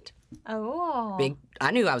back end. Oh.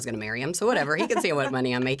 I knew I was going to marry him, so whatever. He can see what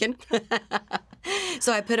money I'm making.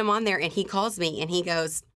 So I put him on there, and he calls me, and he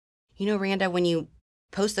goes, you know, Randa, when you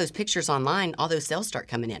post those pictures online, all those sales start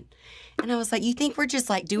coming in. And I was like, you think we're just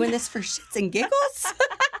like doing this for shits and giggles?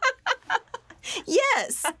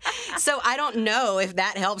 Yes. So I don't know if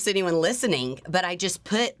that helps anyone listening, but I just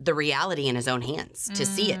put the reality in his own hands to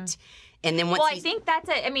see it. And then once I think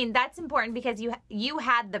that's important because you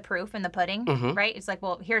had the proof in the pudding, right? It's like,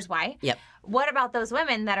 well, here's why. Yep. What about those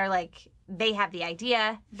women that are like, they have the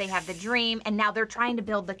idea, they have the dream, and now they're trying to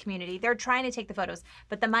build the community. They're trying to take the photos,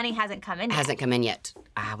 but the money hasn't come in yet. Hasn't come in yet.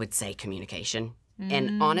 I would say communication.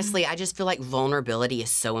 And honestly, I just feel like vulnerability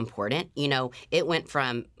is so important. You know, it went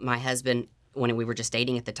from my husband, when we were just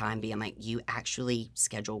dating at the time, being like, you actually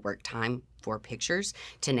schedule work time for pictures,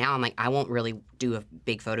 to now I'm like, I won't really do a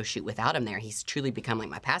big photo shoot without him there. He's truly become like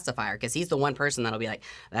my pacifier, because he's the one person that'll be like,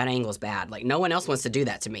 that angle's bad. Like, no one else wants to do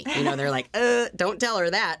that to me. You know, they're like, don't tell her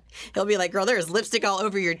that. He'll be like, girl, there's lipstick all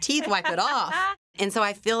over your teeth. Wipe it off. And so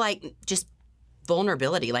I feel like just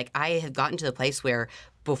vulnerability. Like, I have gotten to the place where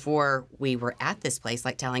before we were at this place,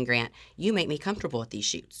 like telling Grant, you make me comfortable at these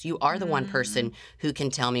shoots. You are the one person who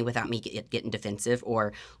can tell me without me getting defensive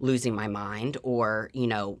or losing my mind, or, you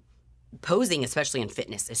know, posing, especially in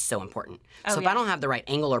fitness, is so important. So if I don't have the right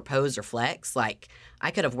angle or pose or flex, like,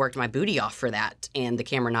 I could have worked my booty off for that and the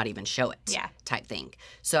camera not even show it, type thing.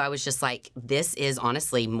 So I was just like, this is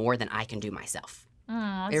honestly more than I can do myself.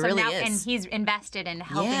 It really is. And he's invested in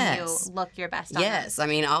helping you look your best. Yes. I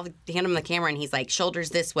mean, I'll hand him the camera and he's like,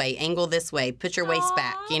 shoulders this way, angle this way, put your waist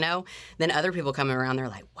back, you know? Then other people coming around, they're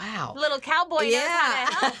like, wow. Little cowboy knows how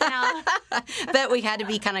to help now. But we had to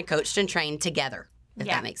be kind of coached and trained together, if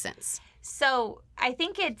that makes sense. So I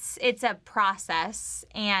think it's a process,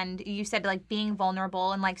 and you said like being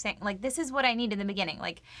vulnerable and like saying like, this is what I need in the beginning.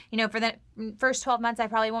 Like, you know, for the first 12 months, I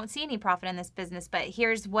probably won't see any profit in this business, but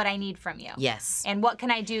here's what I need from you. Yes. And what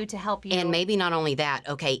can I do to help you? And maybe not only that,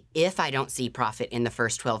 okay, if I don't see profit in the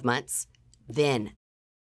first 12 months, then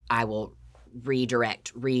I will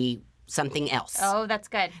redirect, something else. Oh, that's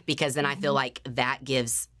good. Because then I feel like that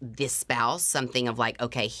gives this spouse something of like,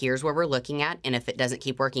 okay, here's where we're looking at. And if it doesn't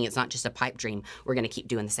keep working, it's not just a pipe dream. We're going to keep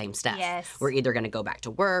doing the same stuff. Yes. We're either going to go back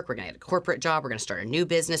to work, we're going to get a corporate job, we're going to start a new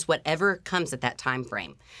business, whatever comes at that time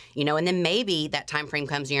frame. You know, and then maybe that time frame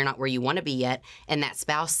comes and you're not where you want to be yet, and that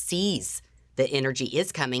spouse sees the energy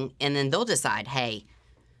is coming, and then they'll decide, hey,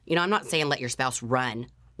 you know, I'm not saying let your spouse run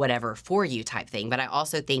whatever for you type thing, but I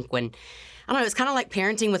also think when, I don't know, it's kind of like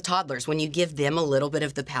parenting with toddlers. When you give them a little bit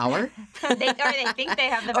of the power. they think they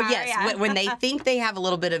have the power. Oh, yes. When they think they have a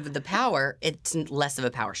little bit of the power, it's less of a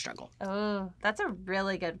power struggle. Oh, that's a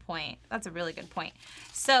really good point.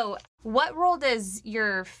 So what role does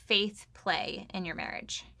your faith play in your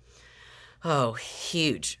marriage? Oh,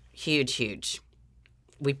 huge, huge, huge.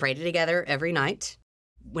 We pray together every night.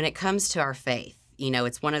 When it comes to our faith, you know,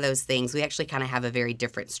 it's one of those things, we actually kind of have a very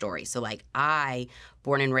different story. So like, I,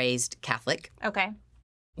 born and raised Catholic. Okay.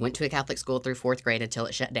 Went to a Catholic school through 4th grade until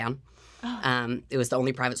it shut down. Oh. It was the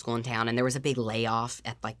only private school in town, and there was a big layoff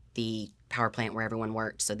at like the power plant where everyone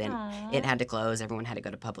worked. So then it had to close. Everyone had to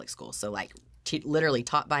go to public school. So like literally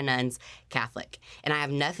taught by nuns, Catholic. And I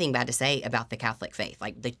have nothing bad to say about the Catholic faith.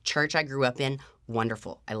 Like the church I grew up in,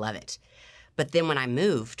 wonderful. I love it. But then when I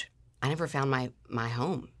moved, I never found my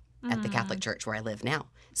home at the Catholic church where I live now.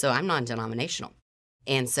 So I'm non-denominational.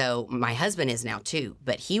 And so my husband is now too,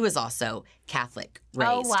 but he was also Catholic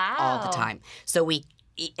raised all the time. So we,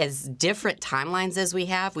 as different timelines as we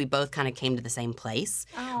have, we both kind of came to the same place,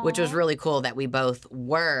 which was really cool that we both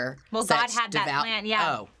were God had that plan,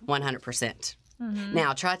 Oh, 100%.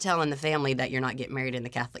 Now, try telling the family that you're not getting married in the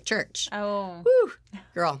Catholic church. Oh. Woo,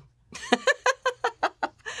 girl.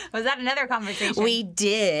 Was that another conversation? We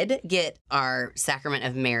did get our sacrament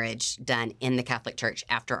of marriage done in the Catholic Church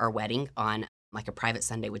after our wedding on like a private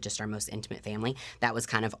Sunday with just our most intimate family. That was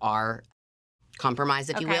kind of our compromise,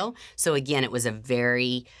 if you will. So again, it was a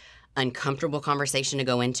very uncomfortable conversation to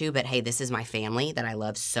go into, but hey, this is my family that I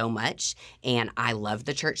love so much, and I love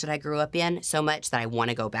the church that I grew up in so much that I want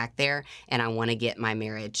to go back there, and I want to get my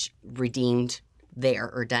marriage redeemed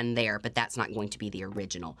there or done there, but that's not going to be the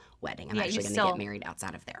original wedding. I'm actually going to get married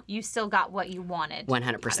outside of there. You still got what you wanted.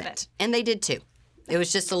 100%. And they did too. It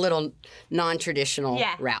was just a little non-traditional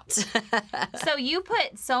route. So you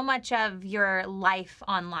put so much of your life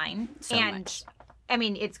online. So much. I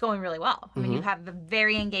mean, it's going really well. I mean, you have a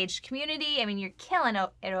very engaged community. I mean, you're killing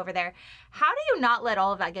it over there. How do you not let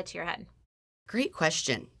all of that get to your head? Great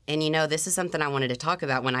question. And, this is something I wanted to talk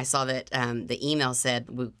about when I saw that the email said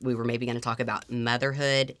we were maybe going to talk about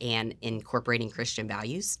motherhood and incorporating Christian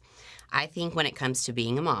values. I think when it comes to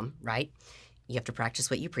being a mom, right, you have to practice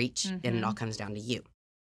what you preach, and it all comes down to you.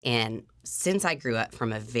 And since I grew up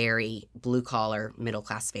from a very blue-collar,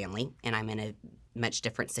 middle-class family, and I'm in a much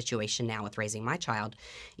different situation now with raising my child,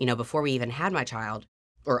 before we even had my child,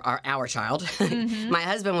 or our child, my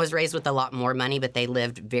husband was raised with a lot more money, but they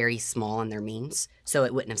lived very small in their means. So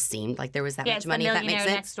it wouldn't have seemed like there was that much money, if that makes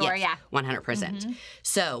sense. Next door, yes, 100%.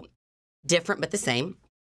 So different but the same.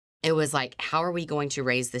 It was like, how are we going to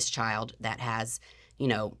raise this child that has,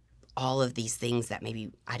 all of these things that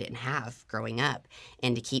maybe I didn't have growing up,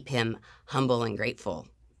 and to keep him humble and grateful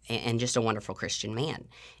and just a wonderful Christian man.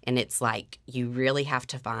 And it's like, you really have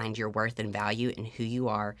to find your worth and value in who you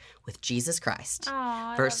are with Jesus Christ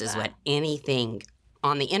versus what anything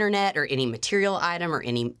on the internet or any material item or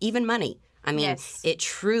even money. I mean, it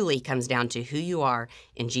truly comes down to who you are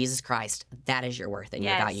in Jesus Christ. That is your worth and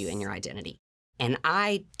your value and your identity. And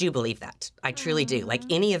I do believe that. I truly do. Like,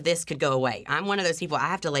 any of this could go away. I'm one of those people, I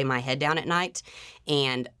have to lay my head down at night.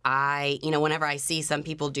 And whenever I see some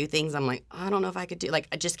people do things, I'm like, I don't know if I could do,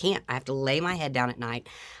 I just can't. I have to lay my head down at night.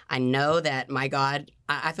 I know that my God,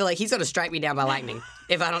 I feel like he's going to strike me down by lightning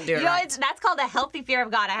if I don't do it right. That's called a healthy fear of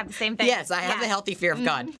God. I have the same thing. Yes, I have the healthy fear of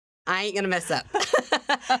God. I ain't going to mess up.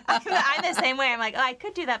 I'm the same way. I'm like, I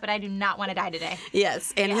could do that, but I do not want to die today.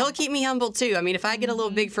 Yes, and he'll keep me humble, too. I mean, if I get a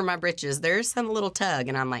little big for my britches, there's some little tug,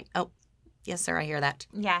 and I'm like, oh, yes, sir, I hear that.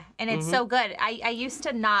 Yeah, and it's so good. I used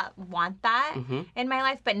to not want that in my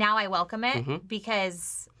life, but now I welcome it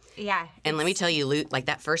because... Yeah. And let me tell you, Luke, like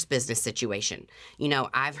that first business situation,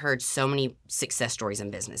 I've heard so many success stories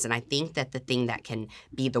in business. And I think that the thing that can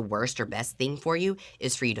be the worst or best thing for you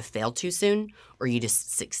is for you to fail too soon or you to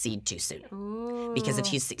succeed too soon. Ooh. Because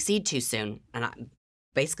if you succeed too soon, and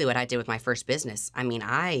basically what I did with my first business, I mean,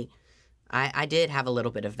 I did have a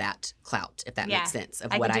little bit of that clout, if that makes sense,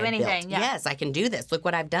 of what I built. Yeah. Yes, I can do this. Look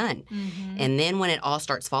what I've done. And then when it all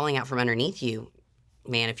starts falling out from underneath you,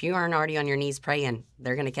 man, if you aren't already on your knees praying,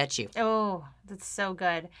 they're going to catch you. Oh, that's so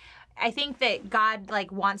good. I think that God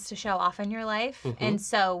wants to show off in your life. And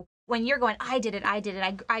so when you're going, I did it,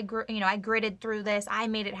 I gritted through this, I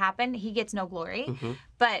made it happen, he gets no glory.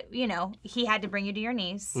 But, he had to bring you to your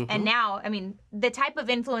knees. And now, I mean, the type of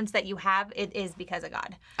influence that you have, it is because of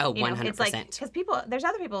God. Oh, 100%. It's because there's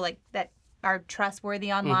other people that are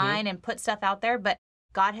trustworthy online and put stuff out there, but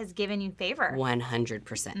God has given you favor.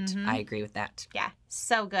 100%. I agree with that. Yeah,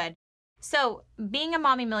 so good. So being a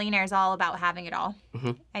mommy millionaire is all about having it all.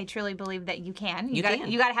 I truly believe that you can. You got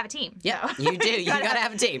to have a team. Yeah, so. You do. You got to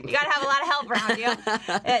have a team. You got to have a lot of help around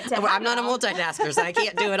you. I'm not a multitasker, so I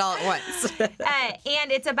can't do it all at once.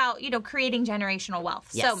 And it's about, creating generational wealth.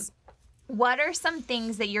 Yes. So what are some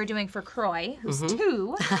things that you're doing for Croy, who's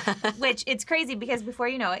 2, which it's crazy because before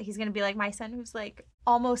you know it, he's going to be like my son who's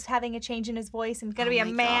almost having a change in his voice and going to be a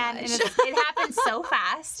man. Gosh. And it happens so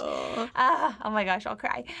fast. Oh my gosh, I'll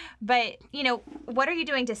cry. But, what are you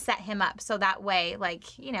doing to set him up so that way,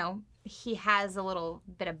 he has a little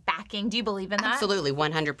bit of backing? Do you believe in that? Absolutely,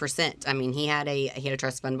 100%. I mean, he had a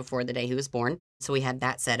trust fund before the day he was born. So we had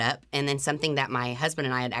that set up. And then something that my husband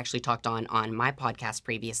and I had actually talked on my podcast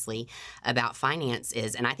previously about finance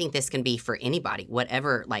is, and I think this can be for anybody,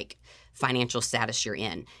 whatever financial status you're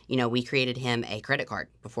in. We created him a credit card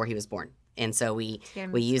before he was born. And so we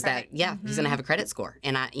use that. Yeah, he's going to have a credit score.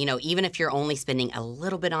 And even if you're only spending a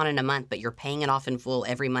little bit on it a month, but you're paying it off in full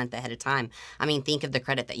every month ahead of time, I mean, think of the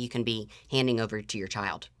credit that you can be handing over to your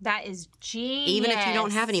child. That is genius. Even if you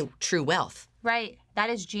don't have any true wealth. Right. That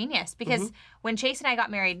is genius. Because when Chase and I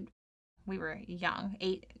got married, we were young,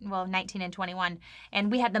 19 and 21,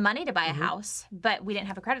 and we had the money to buy a house, but we didn't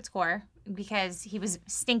have a credit score because he was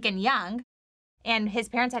stinking young. And his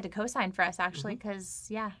parents had to co-sign for us, actually,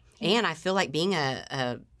 because, And I feel like being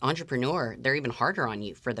a entrepreneur, they're even harder on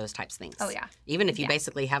you for those types of things. Oh, yeah. Even if you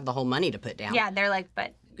basically have the whole money to put down. Yeah, they're like,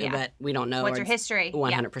 but we don't know. What's your history?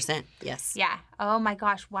 100%, yes. Yeah. Oh, my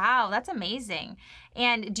gosh. Wow, that's amazing.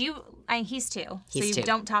 And he's 2, so you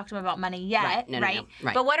don't talk to him about money yet, right? No. Right.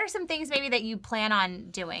 But what are some things maybe that you plan on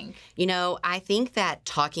doing? I think that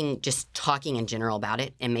talking in general about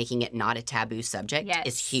it and making it not a taboo subject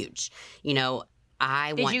is huge. Did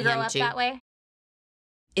you grow up that way?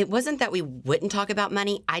 It wasn't that we wouldn't talk about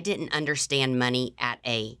money. I didn't understand money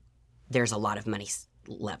there's a lot of money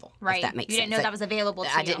level, Right. if that makes sense. You didn't know that was available to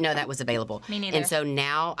you. I didn't know that was available. Me neither. And so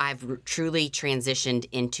now I've truly transitioned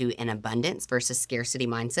into an abundance versus scarcity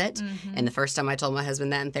mindset. And the first time I told my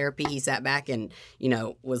husband that in therapy, he sat back and,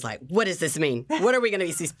 was like, what does this mean? What are we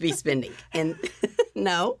going to be spending? And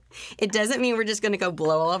no, it doesn't mean we're just going to go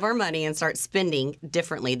blow all of our money and start spending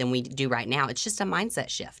differently than we do right now. It's just a mindset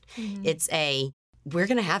shift. It's we're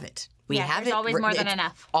going to have it. We have it. Always more than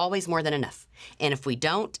enough. Always more than enough. And if we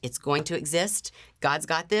don't, it's going to exist. God's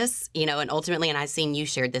got this, and ultimately, and I've seen you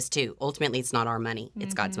shared this too, ultimately it's not our money,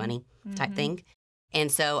 it's God's money type thing.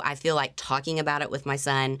 And so I feel like talking about it with my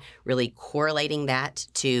son, really correlating that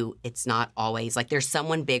to it's not always, like there's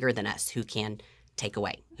someone bigger than us who can take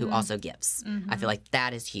away, who also gives. I feel like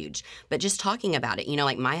that is huge. But just talking about it,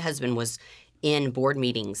 like my husband was in board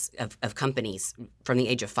meetings of companies from the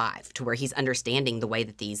age of 5 to where he's understanding the way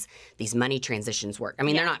that these money transitions work. I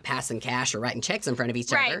mean, they're not passing cash or writing checks in front of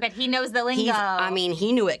each other. Right, but he knows the lingo.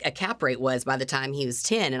 He knew what a cap rate was by the time he was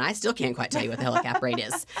 10, and I still can't quite tell you what the hell a cap rate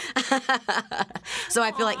is. So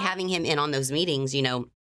I feel like having him in on those meetings,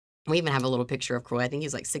 we even have a little picture of Croy. I think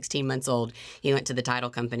he's like 16 months old. He went to the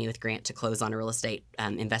title company with Grant to close on a real estate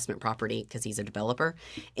investment property because he's a developer.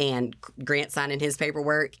 And Grant signed in his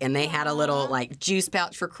paperwork, and they had a little like juice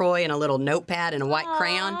pouch for Croy and a little notepad and a white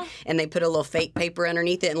crayon. And they put a little fake paper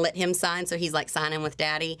underneath it and let him sign. So he's like signing with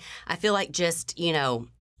Daddy. I feel like just,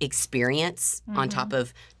 experience on top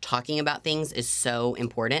of talking about things is so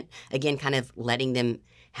important. Again, kind of letting them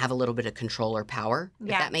have a little bit of control or power, if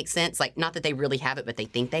that makes sense. Like, not that they really have it, but they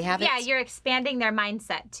think they have it. Yeah, you're expanding their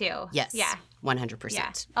mindset, too. Yes. Yeah. 100%.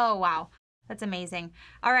 Yeah. Oh, wow. That's amazing.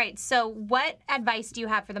 All right. So what advice do you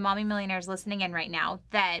have for the mommy millionaires listening in right now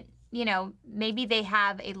that, maybe they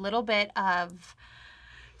have a little bit of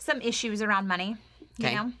some issues around money,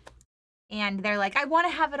 you know? And they're like, I want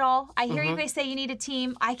to have it all. I hear you guys say you need a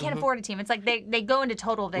team. I can't afford a team. It's like they go into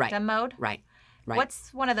total victim mode. Right. Right.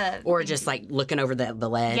 What's one of the... Or just like looking over the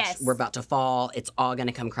ledge. Yes. We're about to fall. It's all going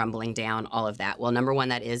to come crumbling down, all of that. Well, number one,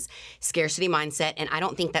 that is scarcity mindset. And I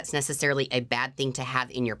don't think that's necessarily a bad thing to have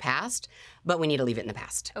in your past, but we need to leave it in the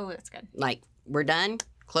past. Oh, that's good. Like, we're done.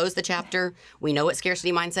 Close the chapter. We know what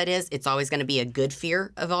scarcity mindset is. It's always going to be a good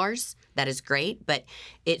fear of ours. That is great. But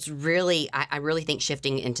it's really, I really think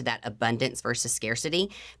shifting into that abundance versus scarcity.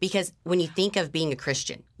 Because when you think of being a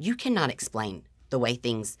Christian, you cannot explain the way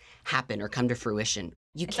things happen or come to fruition.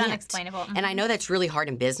 It's can't. Unexplainable. And I know that's really hard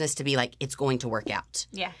in business to be like, it's going to work out.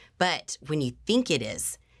 Yeah. But when you think it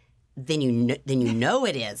is, then you know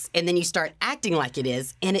it is, and then you start acting like it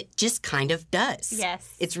is, and it just kind of does.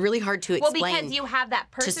 Yes. It's really hard to explain. Well, because you have that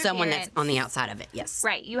perseverance to someone that's on the outside of it. Yes.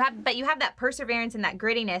 Right. You have that perseverance and that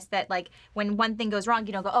grittiness that, like, when one thing goes wrong,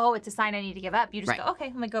 you don't go, oh, it's a sign I need to give up. You just go, okay,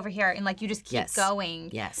 I'm gonna go over here, and like you just keep going.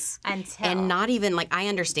 Yes. Until and not even like I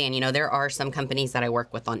understand. There are some companies that I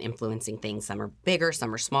work with on influencing things. Some are bigger,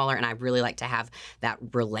 some are smaller, and I really like to have that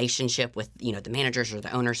relationship with the managers or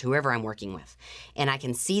the owners, whoever I'm working with, and I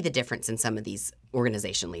can see the difference in some of these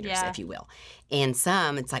organization leaders, if you will. And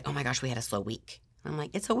some, it's like, oh my gosh, we had a slow week. I'm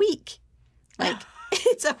like, it's a week. Like,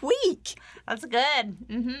 it's a week. That's good.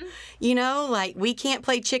 Like we can't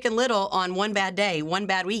play Chicken Little on one bad day, one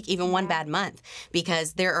bad week, even one bad month,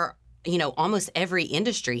 because there are, almost every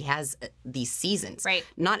industry has these seasons. Right.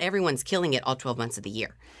 Not everyone's killing it all 12 months of the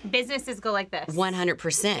year. Businesses go like this.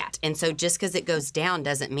 100%. Yeah. And so just because it goes down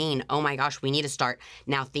doesn't mean, oh my gosh, we need to start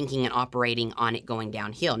now thinking and operating on it going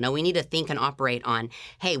downhill. No, we need to think and operate on,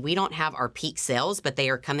 hey, we don't have our peak sales, but they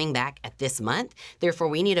are coming back at this month. Therefore,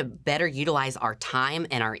 we need to better utilize our time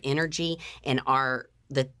and our energy and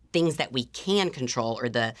the things that we can control or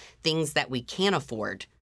the things that we can afford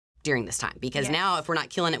during this time. Because now if we're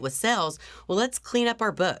not killing it with sales, well, let's clean up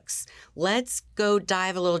our books. Let's go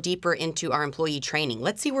dive a little deeper into our employee training.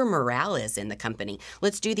 Let's see where morale is in the company.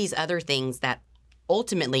 Let's do these other things that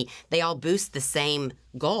ultimately they all boost the same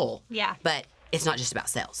goal. Yeah. But it's not just about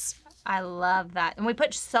sales. I love that. And we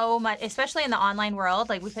put so much, especially in the online world,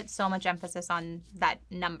 like we put so much emphasis on that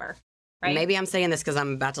number. Right? Maybe I'm saying this because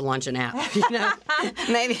I'm about to launch an app.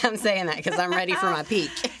 Maybe I'm saying that because I'm ready for my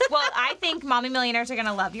peak. Well, I think Mommy Millionaires are going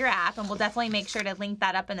to love your app, and we'll definitely make sure to link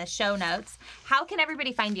that up in the show notes. How can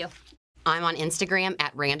everybody find you? I'm on Instagram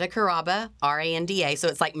at Randa Carrabba, Randa. So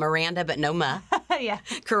it's like Miranda, but no ma. Yeah.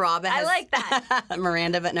 Carrabba has, I like that.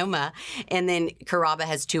 Miranda, but no ma. And then Carrabba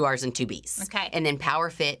has 2 R's and 2 B's. Okay. And then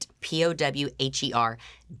PowHer.fit, PowHer.fit.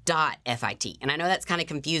 And I know that's kind of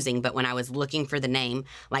confusing, but when I was looking for the name,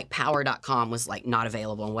 like power.com was like not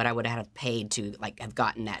available and what I would have paid to like have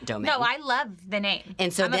gotten that domain. No, I love the name.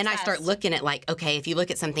 And so I'm then obsessed. I start looking at like, okay, if you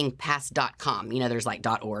look at something past .com, there's like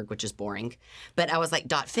 .org, which is boring. But I was like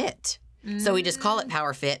 .fit. So we just call it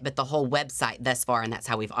PowHer.fit, but the whole website thus far, and that's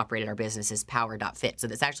how we've operated our business, is PowHer.fit. So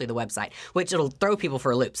that's actually the website, which it'll throw people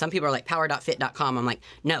for a loop. Some people are like, PowHer.fit.com. I'm like,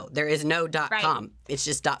 no, there is no .com. It's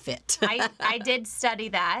just .fit. I did study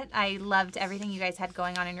that. I loved everything you guys had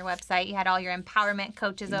going on in your website. You had all your empowerment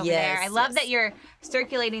coaches over there. I love that you're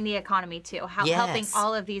circulating the economy too, helping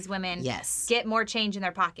all of these women get more change in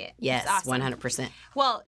their pocket. Yes, awesome. 100%.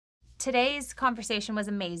 Well, today's conversation was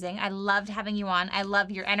amazing. I loved having you on. I love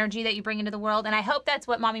your energy that you bring into the world. And I hope that's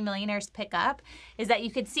what Mommy Millionaires pick up, is that you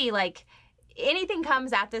could see, like, anything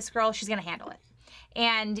comes at this girl, she's going to handle it.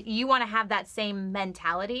 And you want to have that same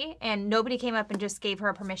mentality. And nobody came up and just gave her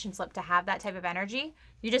a permission slip to have that type of energy.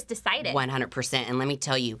 You just decided. 100%. And let me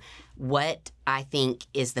tell you, what I think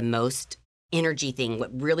is the most energy thing, what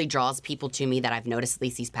really draws people to me that I've noticed at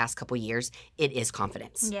least these past couple years, it is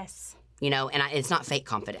confidence. Yes. You know, and it's not fake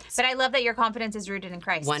confidence. But I love that your confidence is rooted in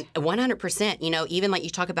Christ. 100%. You know, even like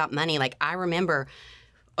you talk about money, like I remember,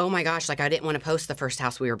 oh my gosh, like I didn't want to post the first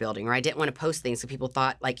house we were building, or I didn't want to post things. So people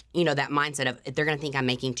thought, like, you know, that mindset of they're going to think I'm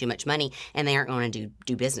making too much money and they aren't going to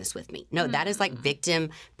do business with me. No, that is like victim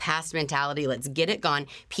past mentality. Let's get it gone.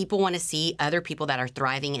 People want to see other people that are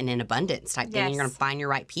thriving and in abundance type thing. And you're going to find your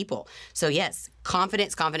right people. So yes,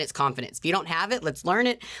 confidence, confidence, confidence. If you don't have it, let's learn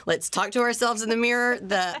it. Let's talk to ourselves in the mirror.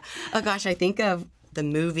 Oh gosh, I think of the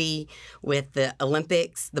movie with the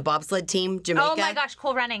Olympics, the bobsled team, Jamaica. Oh my gosh,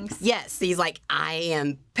 Cool Runnings. Yes, he's like, I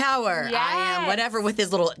am power. Yes. I am whatever, with his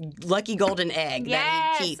little lucky golden egg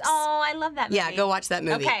that he keeps. Oh, I love that movie. Yeah, go watch that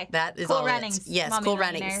movie. Okay. That is Cool all Runnings. it is. Yes, Mommy Cool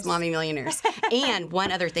Millionaires. Runnings, Mommy Millionaires. And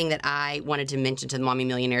one other thing that I wanted to mention to the Mommy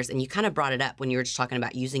Millionaires, and you kind of brought it up when you were just talking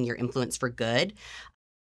about using your influence for good,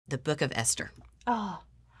 the book of Esther. Oh,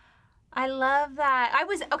 I love that.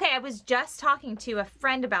 I was just talking to a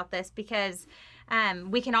friend about this because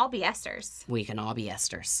we can all be Esthers. We can all be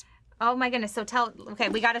Esthers. Oh my goodness. So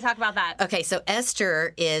we got to talk about that. Okay, so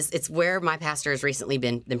Esther it's where my pastor has recently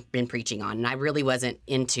been preaching on. And I really wasn't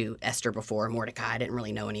into Esther before, Mordecai. I didn't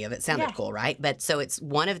really know any of it. Sounded cool, right? But so it's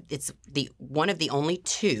one of the only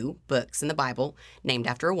 2 books in the Bible named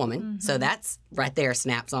after a woman. Mm-hmm. So that's right there,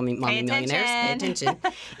 snaps on me, Mommy Millionaires. Pay attention.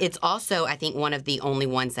 It's also, I think, one of the only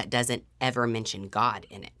ones that doesn't ever mention God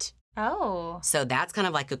in it. Oh. So that's kind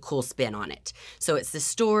of like a cool spin on it. So it's the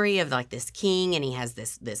story of like this king, and he has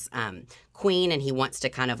this queen, and he wants to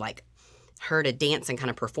kind of like her to dance and kind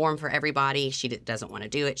of perform for everybody. She doesn't want to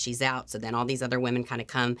do it. She's out. So then all these other women kind of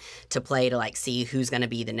come to play to like see who's going to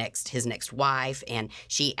be his next wife. And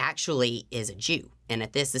she actually is a Jew. And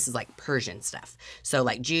this is like Persian stuff. So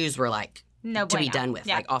like Jews were like, no to bueno. be done with,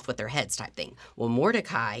 like off with their heads type thing. Well,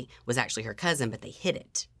 Mordecai was actually her cousin, but they hid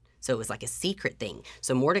it. So it was like a secret thing.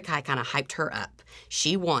 So Mordecai kind of hyped her up.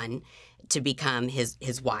 She won to become his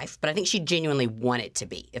wife, but I think she genuinely wanted to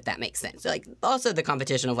be, if that makes sense. So like also the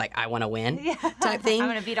competition of like, I want to win type thing. I'm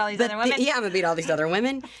going to beat all these other women. I'm going to beat all these other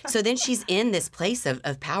women. So then she's in this place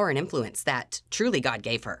of power and influence that truly God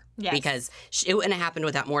gave her. Yes. Because it wouldn't have happened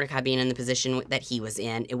without Mordecai being in the position that he was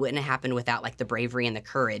in. It wouldn't have happened without like the bravery and the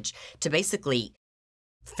courage to basically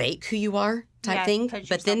fake who you are type thing.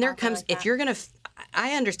 But then there comes, if you're going to,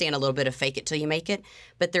 I understand a little bit of fake it till you make it,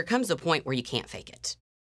 but there comes a point where you can't fake it.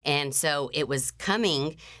 And so it was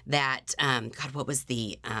coming that, God, what was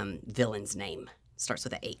the villain's name? Starts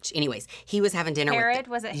with a H. Anyways, he was having dinner with...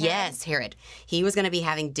 was it Herod? Yes, Herod. He was going to be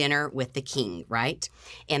having dinner with the king, right?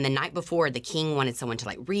 And the night before, the king wanted someone to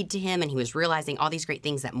like read to him, and he was realizing all these great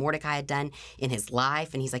things that Mordecai had done in his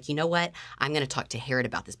life. And he's like, you know what? I'm going to talk to Herod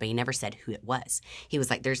about this. But he never said who it was. He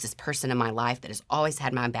was like, there's this person in my life that has always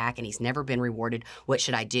had my back, and he's never been rewarded. What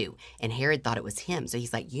should I do? And Herod thought it was him. So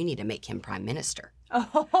he's like, you need to make him prime minister.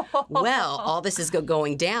 Well, all this is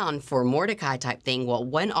going down for Mordecai type thing. Well,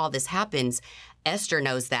 when all this happens, Esther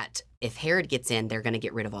knows that if Herod gets in, they're going to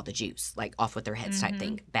get rid of all the Jews, like off with their heads type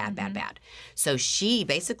thing. Bad, bad, bad. So she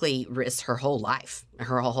basically risked her whole life,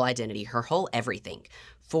 her whole identity, her whole everything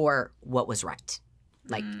for what was right.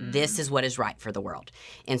 Like, this is what is right for the world.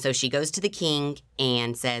 And so she goes to the king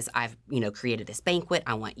and says, I've, created this banquet.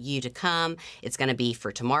 I want you to come. It's going to be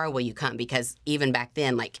for tomorrow. Will you come? Because even back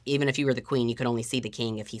then, like, even if you were the queen, you could only see the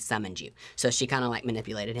king if he summoned you. So she kind of like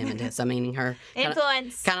manipulated him into summoning her.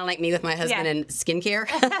 Influence. Kind of like me with my husband and skincare.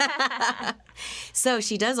 So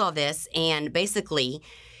she does all this, and basically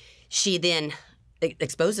she then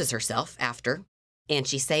exposes herself after, and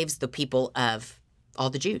she saves the people of all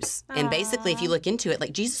the Jews. And basically, if you look into it,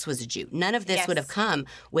 like, Jesus was a Jew. None of this would have come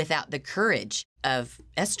without the courage of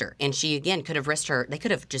Esther. And she, again, could have risked her. They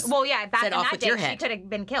could have just set off with your head. She could have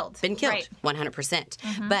been killed.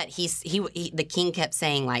 100%. But the king kept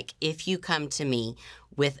saying, like, if you come to me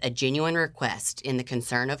with a genuine request in the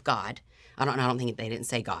concern of God, I don't think they didn't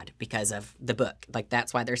say God because of the book. Like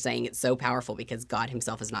that's why they're saying it's so powerful, because God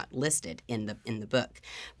himself is not listed in the book.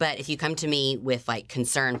 But if you come to me with like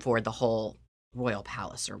concern for the whole royal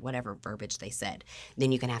palace or whatever verbiage they said,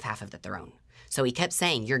 then you can have half of the throne. So he kept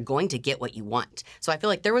saying, you're going to get what you want. So I feel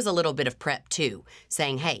like there was a little bit of prep too,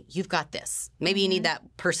 saying, hey, you've got this. Maybe you need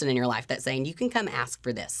that person in your life that's saying, you can come ask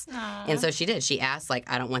for this. Aww. And so she did. She asked, like,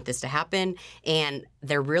 I don't want this to happen. And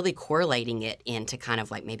they're really correlating it into kind of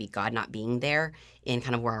like maybe God not being there in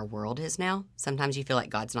kind of where our world is now. Sometimes you feel like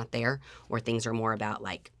God's not there, or things are more about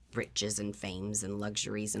like riches and fames and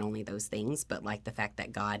luxuries and only those things. But like the fact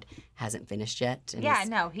that God hasn't finished yet.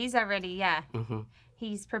 And he's already,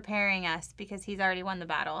 He's preparing us because he's already won the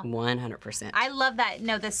battle. 100%. I love that.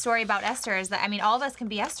 No, the story about Esther is that, I mean, all of us can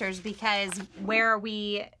be Esthers, because where are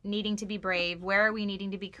we needing to be brave? Where are we needing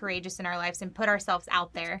to be courageous in our lives and put ourselves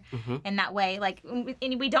out there in that way? Like,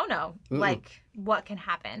 and we don't know, like, what can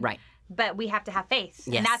happen. Right. But we have to have faith.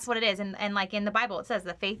 Yes. And that's what it is. And like in the Bible, it says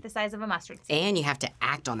the faith the size of a mustard seed. And you have to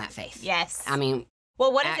act on that faith. Yes. I mean,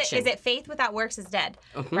 well, what action. is it? Is it faith without works is dead,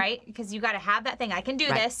 right? Because you got to have that thing. I can do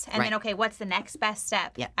this. And then, okay, what's the next best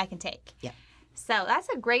step I can take? Yeah. So that's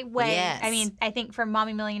a great way. Yes. I mean, I think for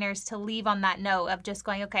Mommy Millionaires to leave on that note of just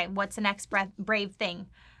going, okay, what's the next brave thing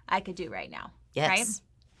I could do right now? Yes. Right?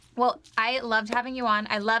 Well, I loved having you on.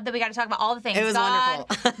 I love that we got to talk about all the things. It was God,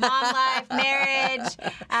 wonderful. Mom life, marriage,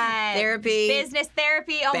 therapy, business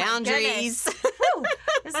therapy. Oh, boundaries. My goodness. Whew,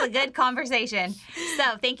 this is a good conversation.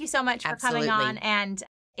 So thank you so much for coming on. And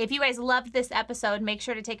if you guys loved this episode, make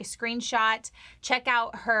sure to take a screenshot. Check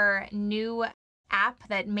out her new app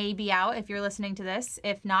that may be out if you're listening to this.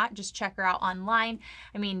 If not, just check her out online.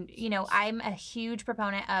 I mean, you know, I'm a huge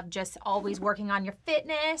proponent of just always working on your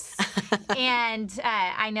fitness. And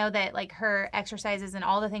I know that like her exercises and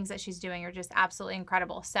all the things that she's doing are just absolutely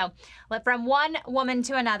incredible. So from one woman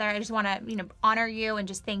to another, I just want to, you know, honor you and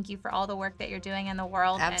just thank you for all the work that you're doing in the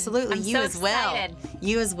world. Absolutely. And I'm you so as excited. well.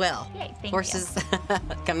 You as well. Yay, thank Horses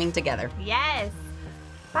coming together. Yes.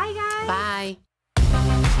 Bye, guys. Bye.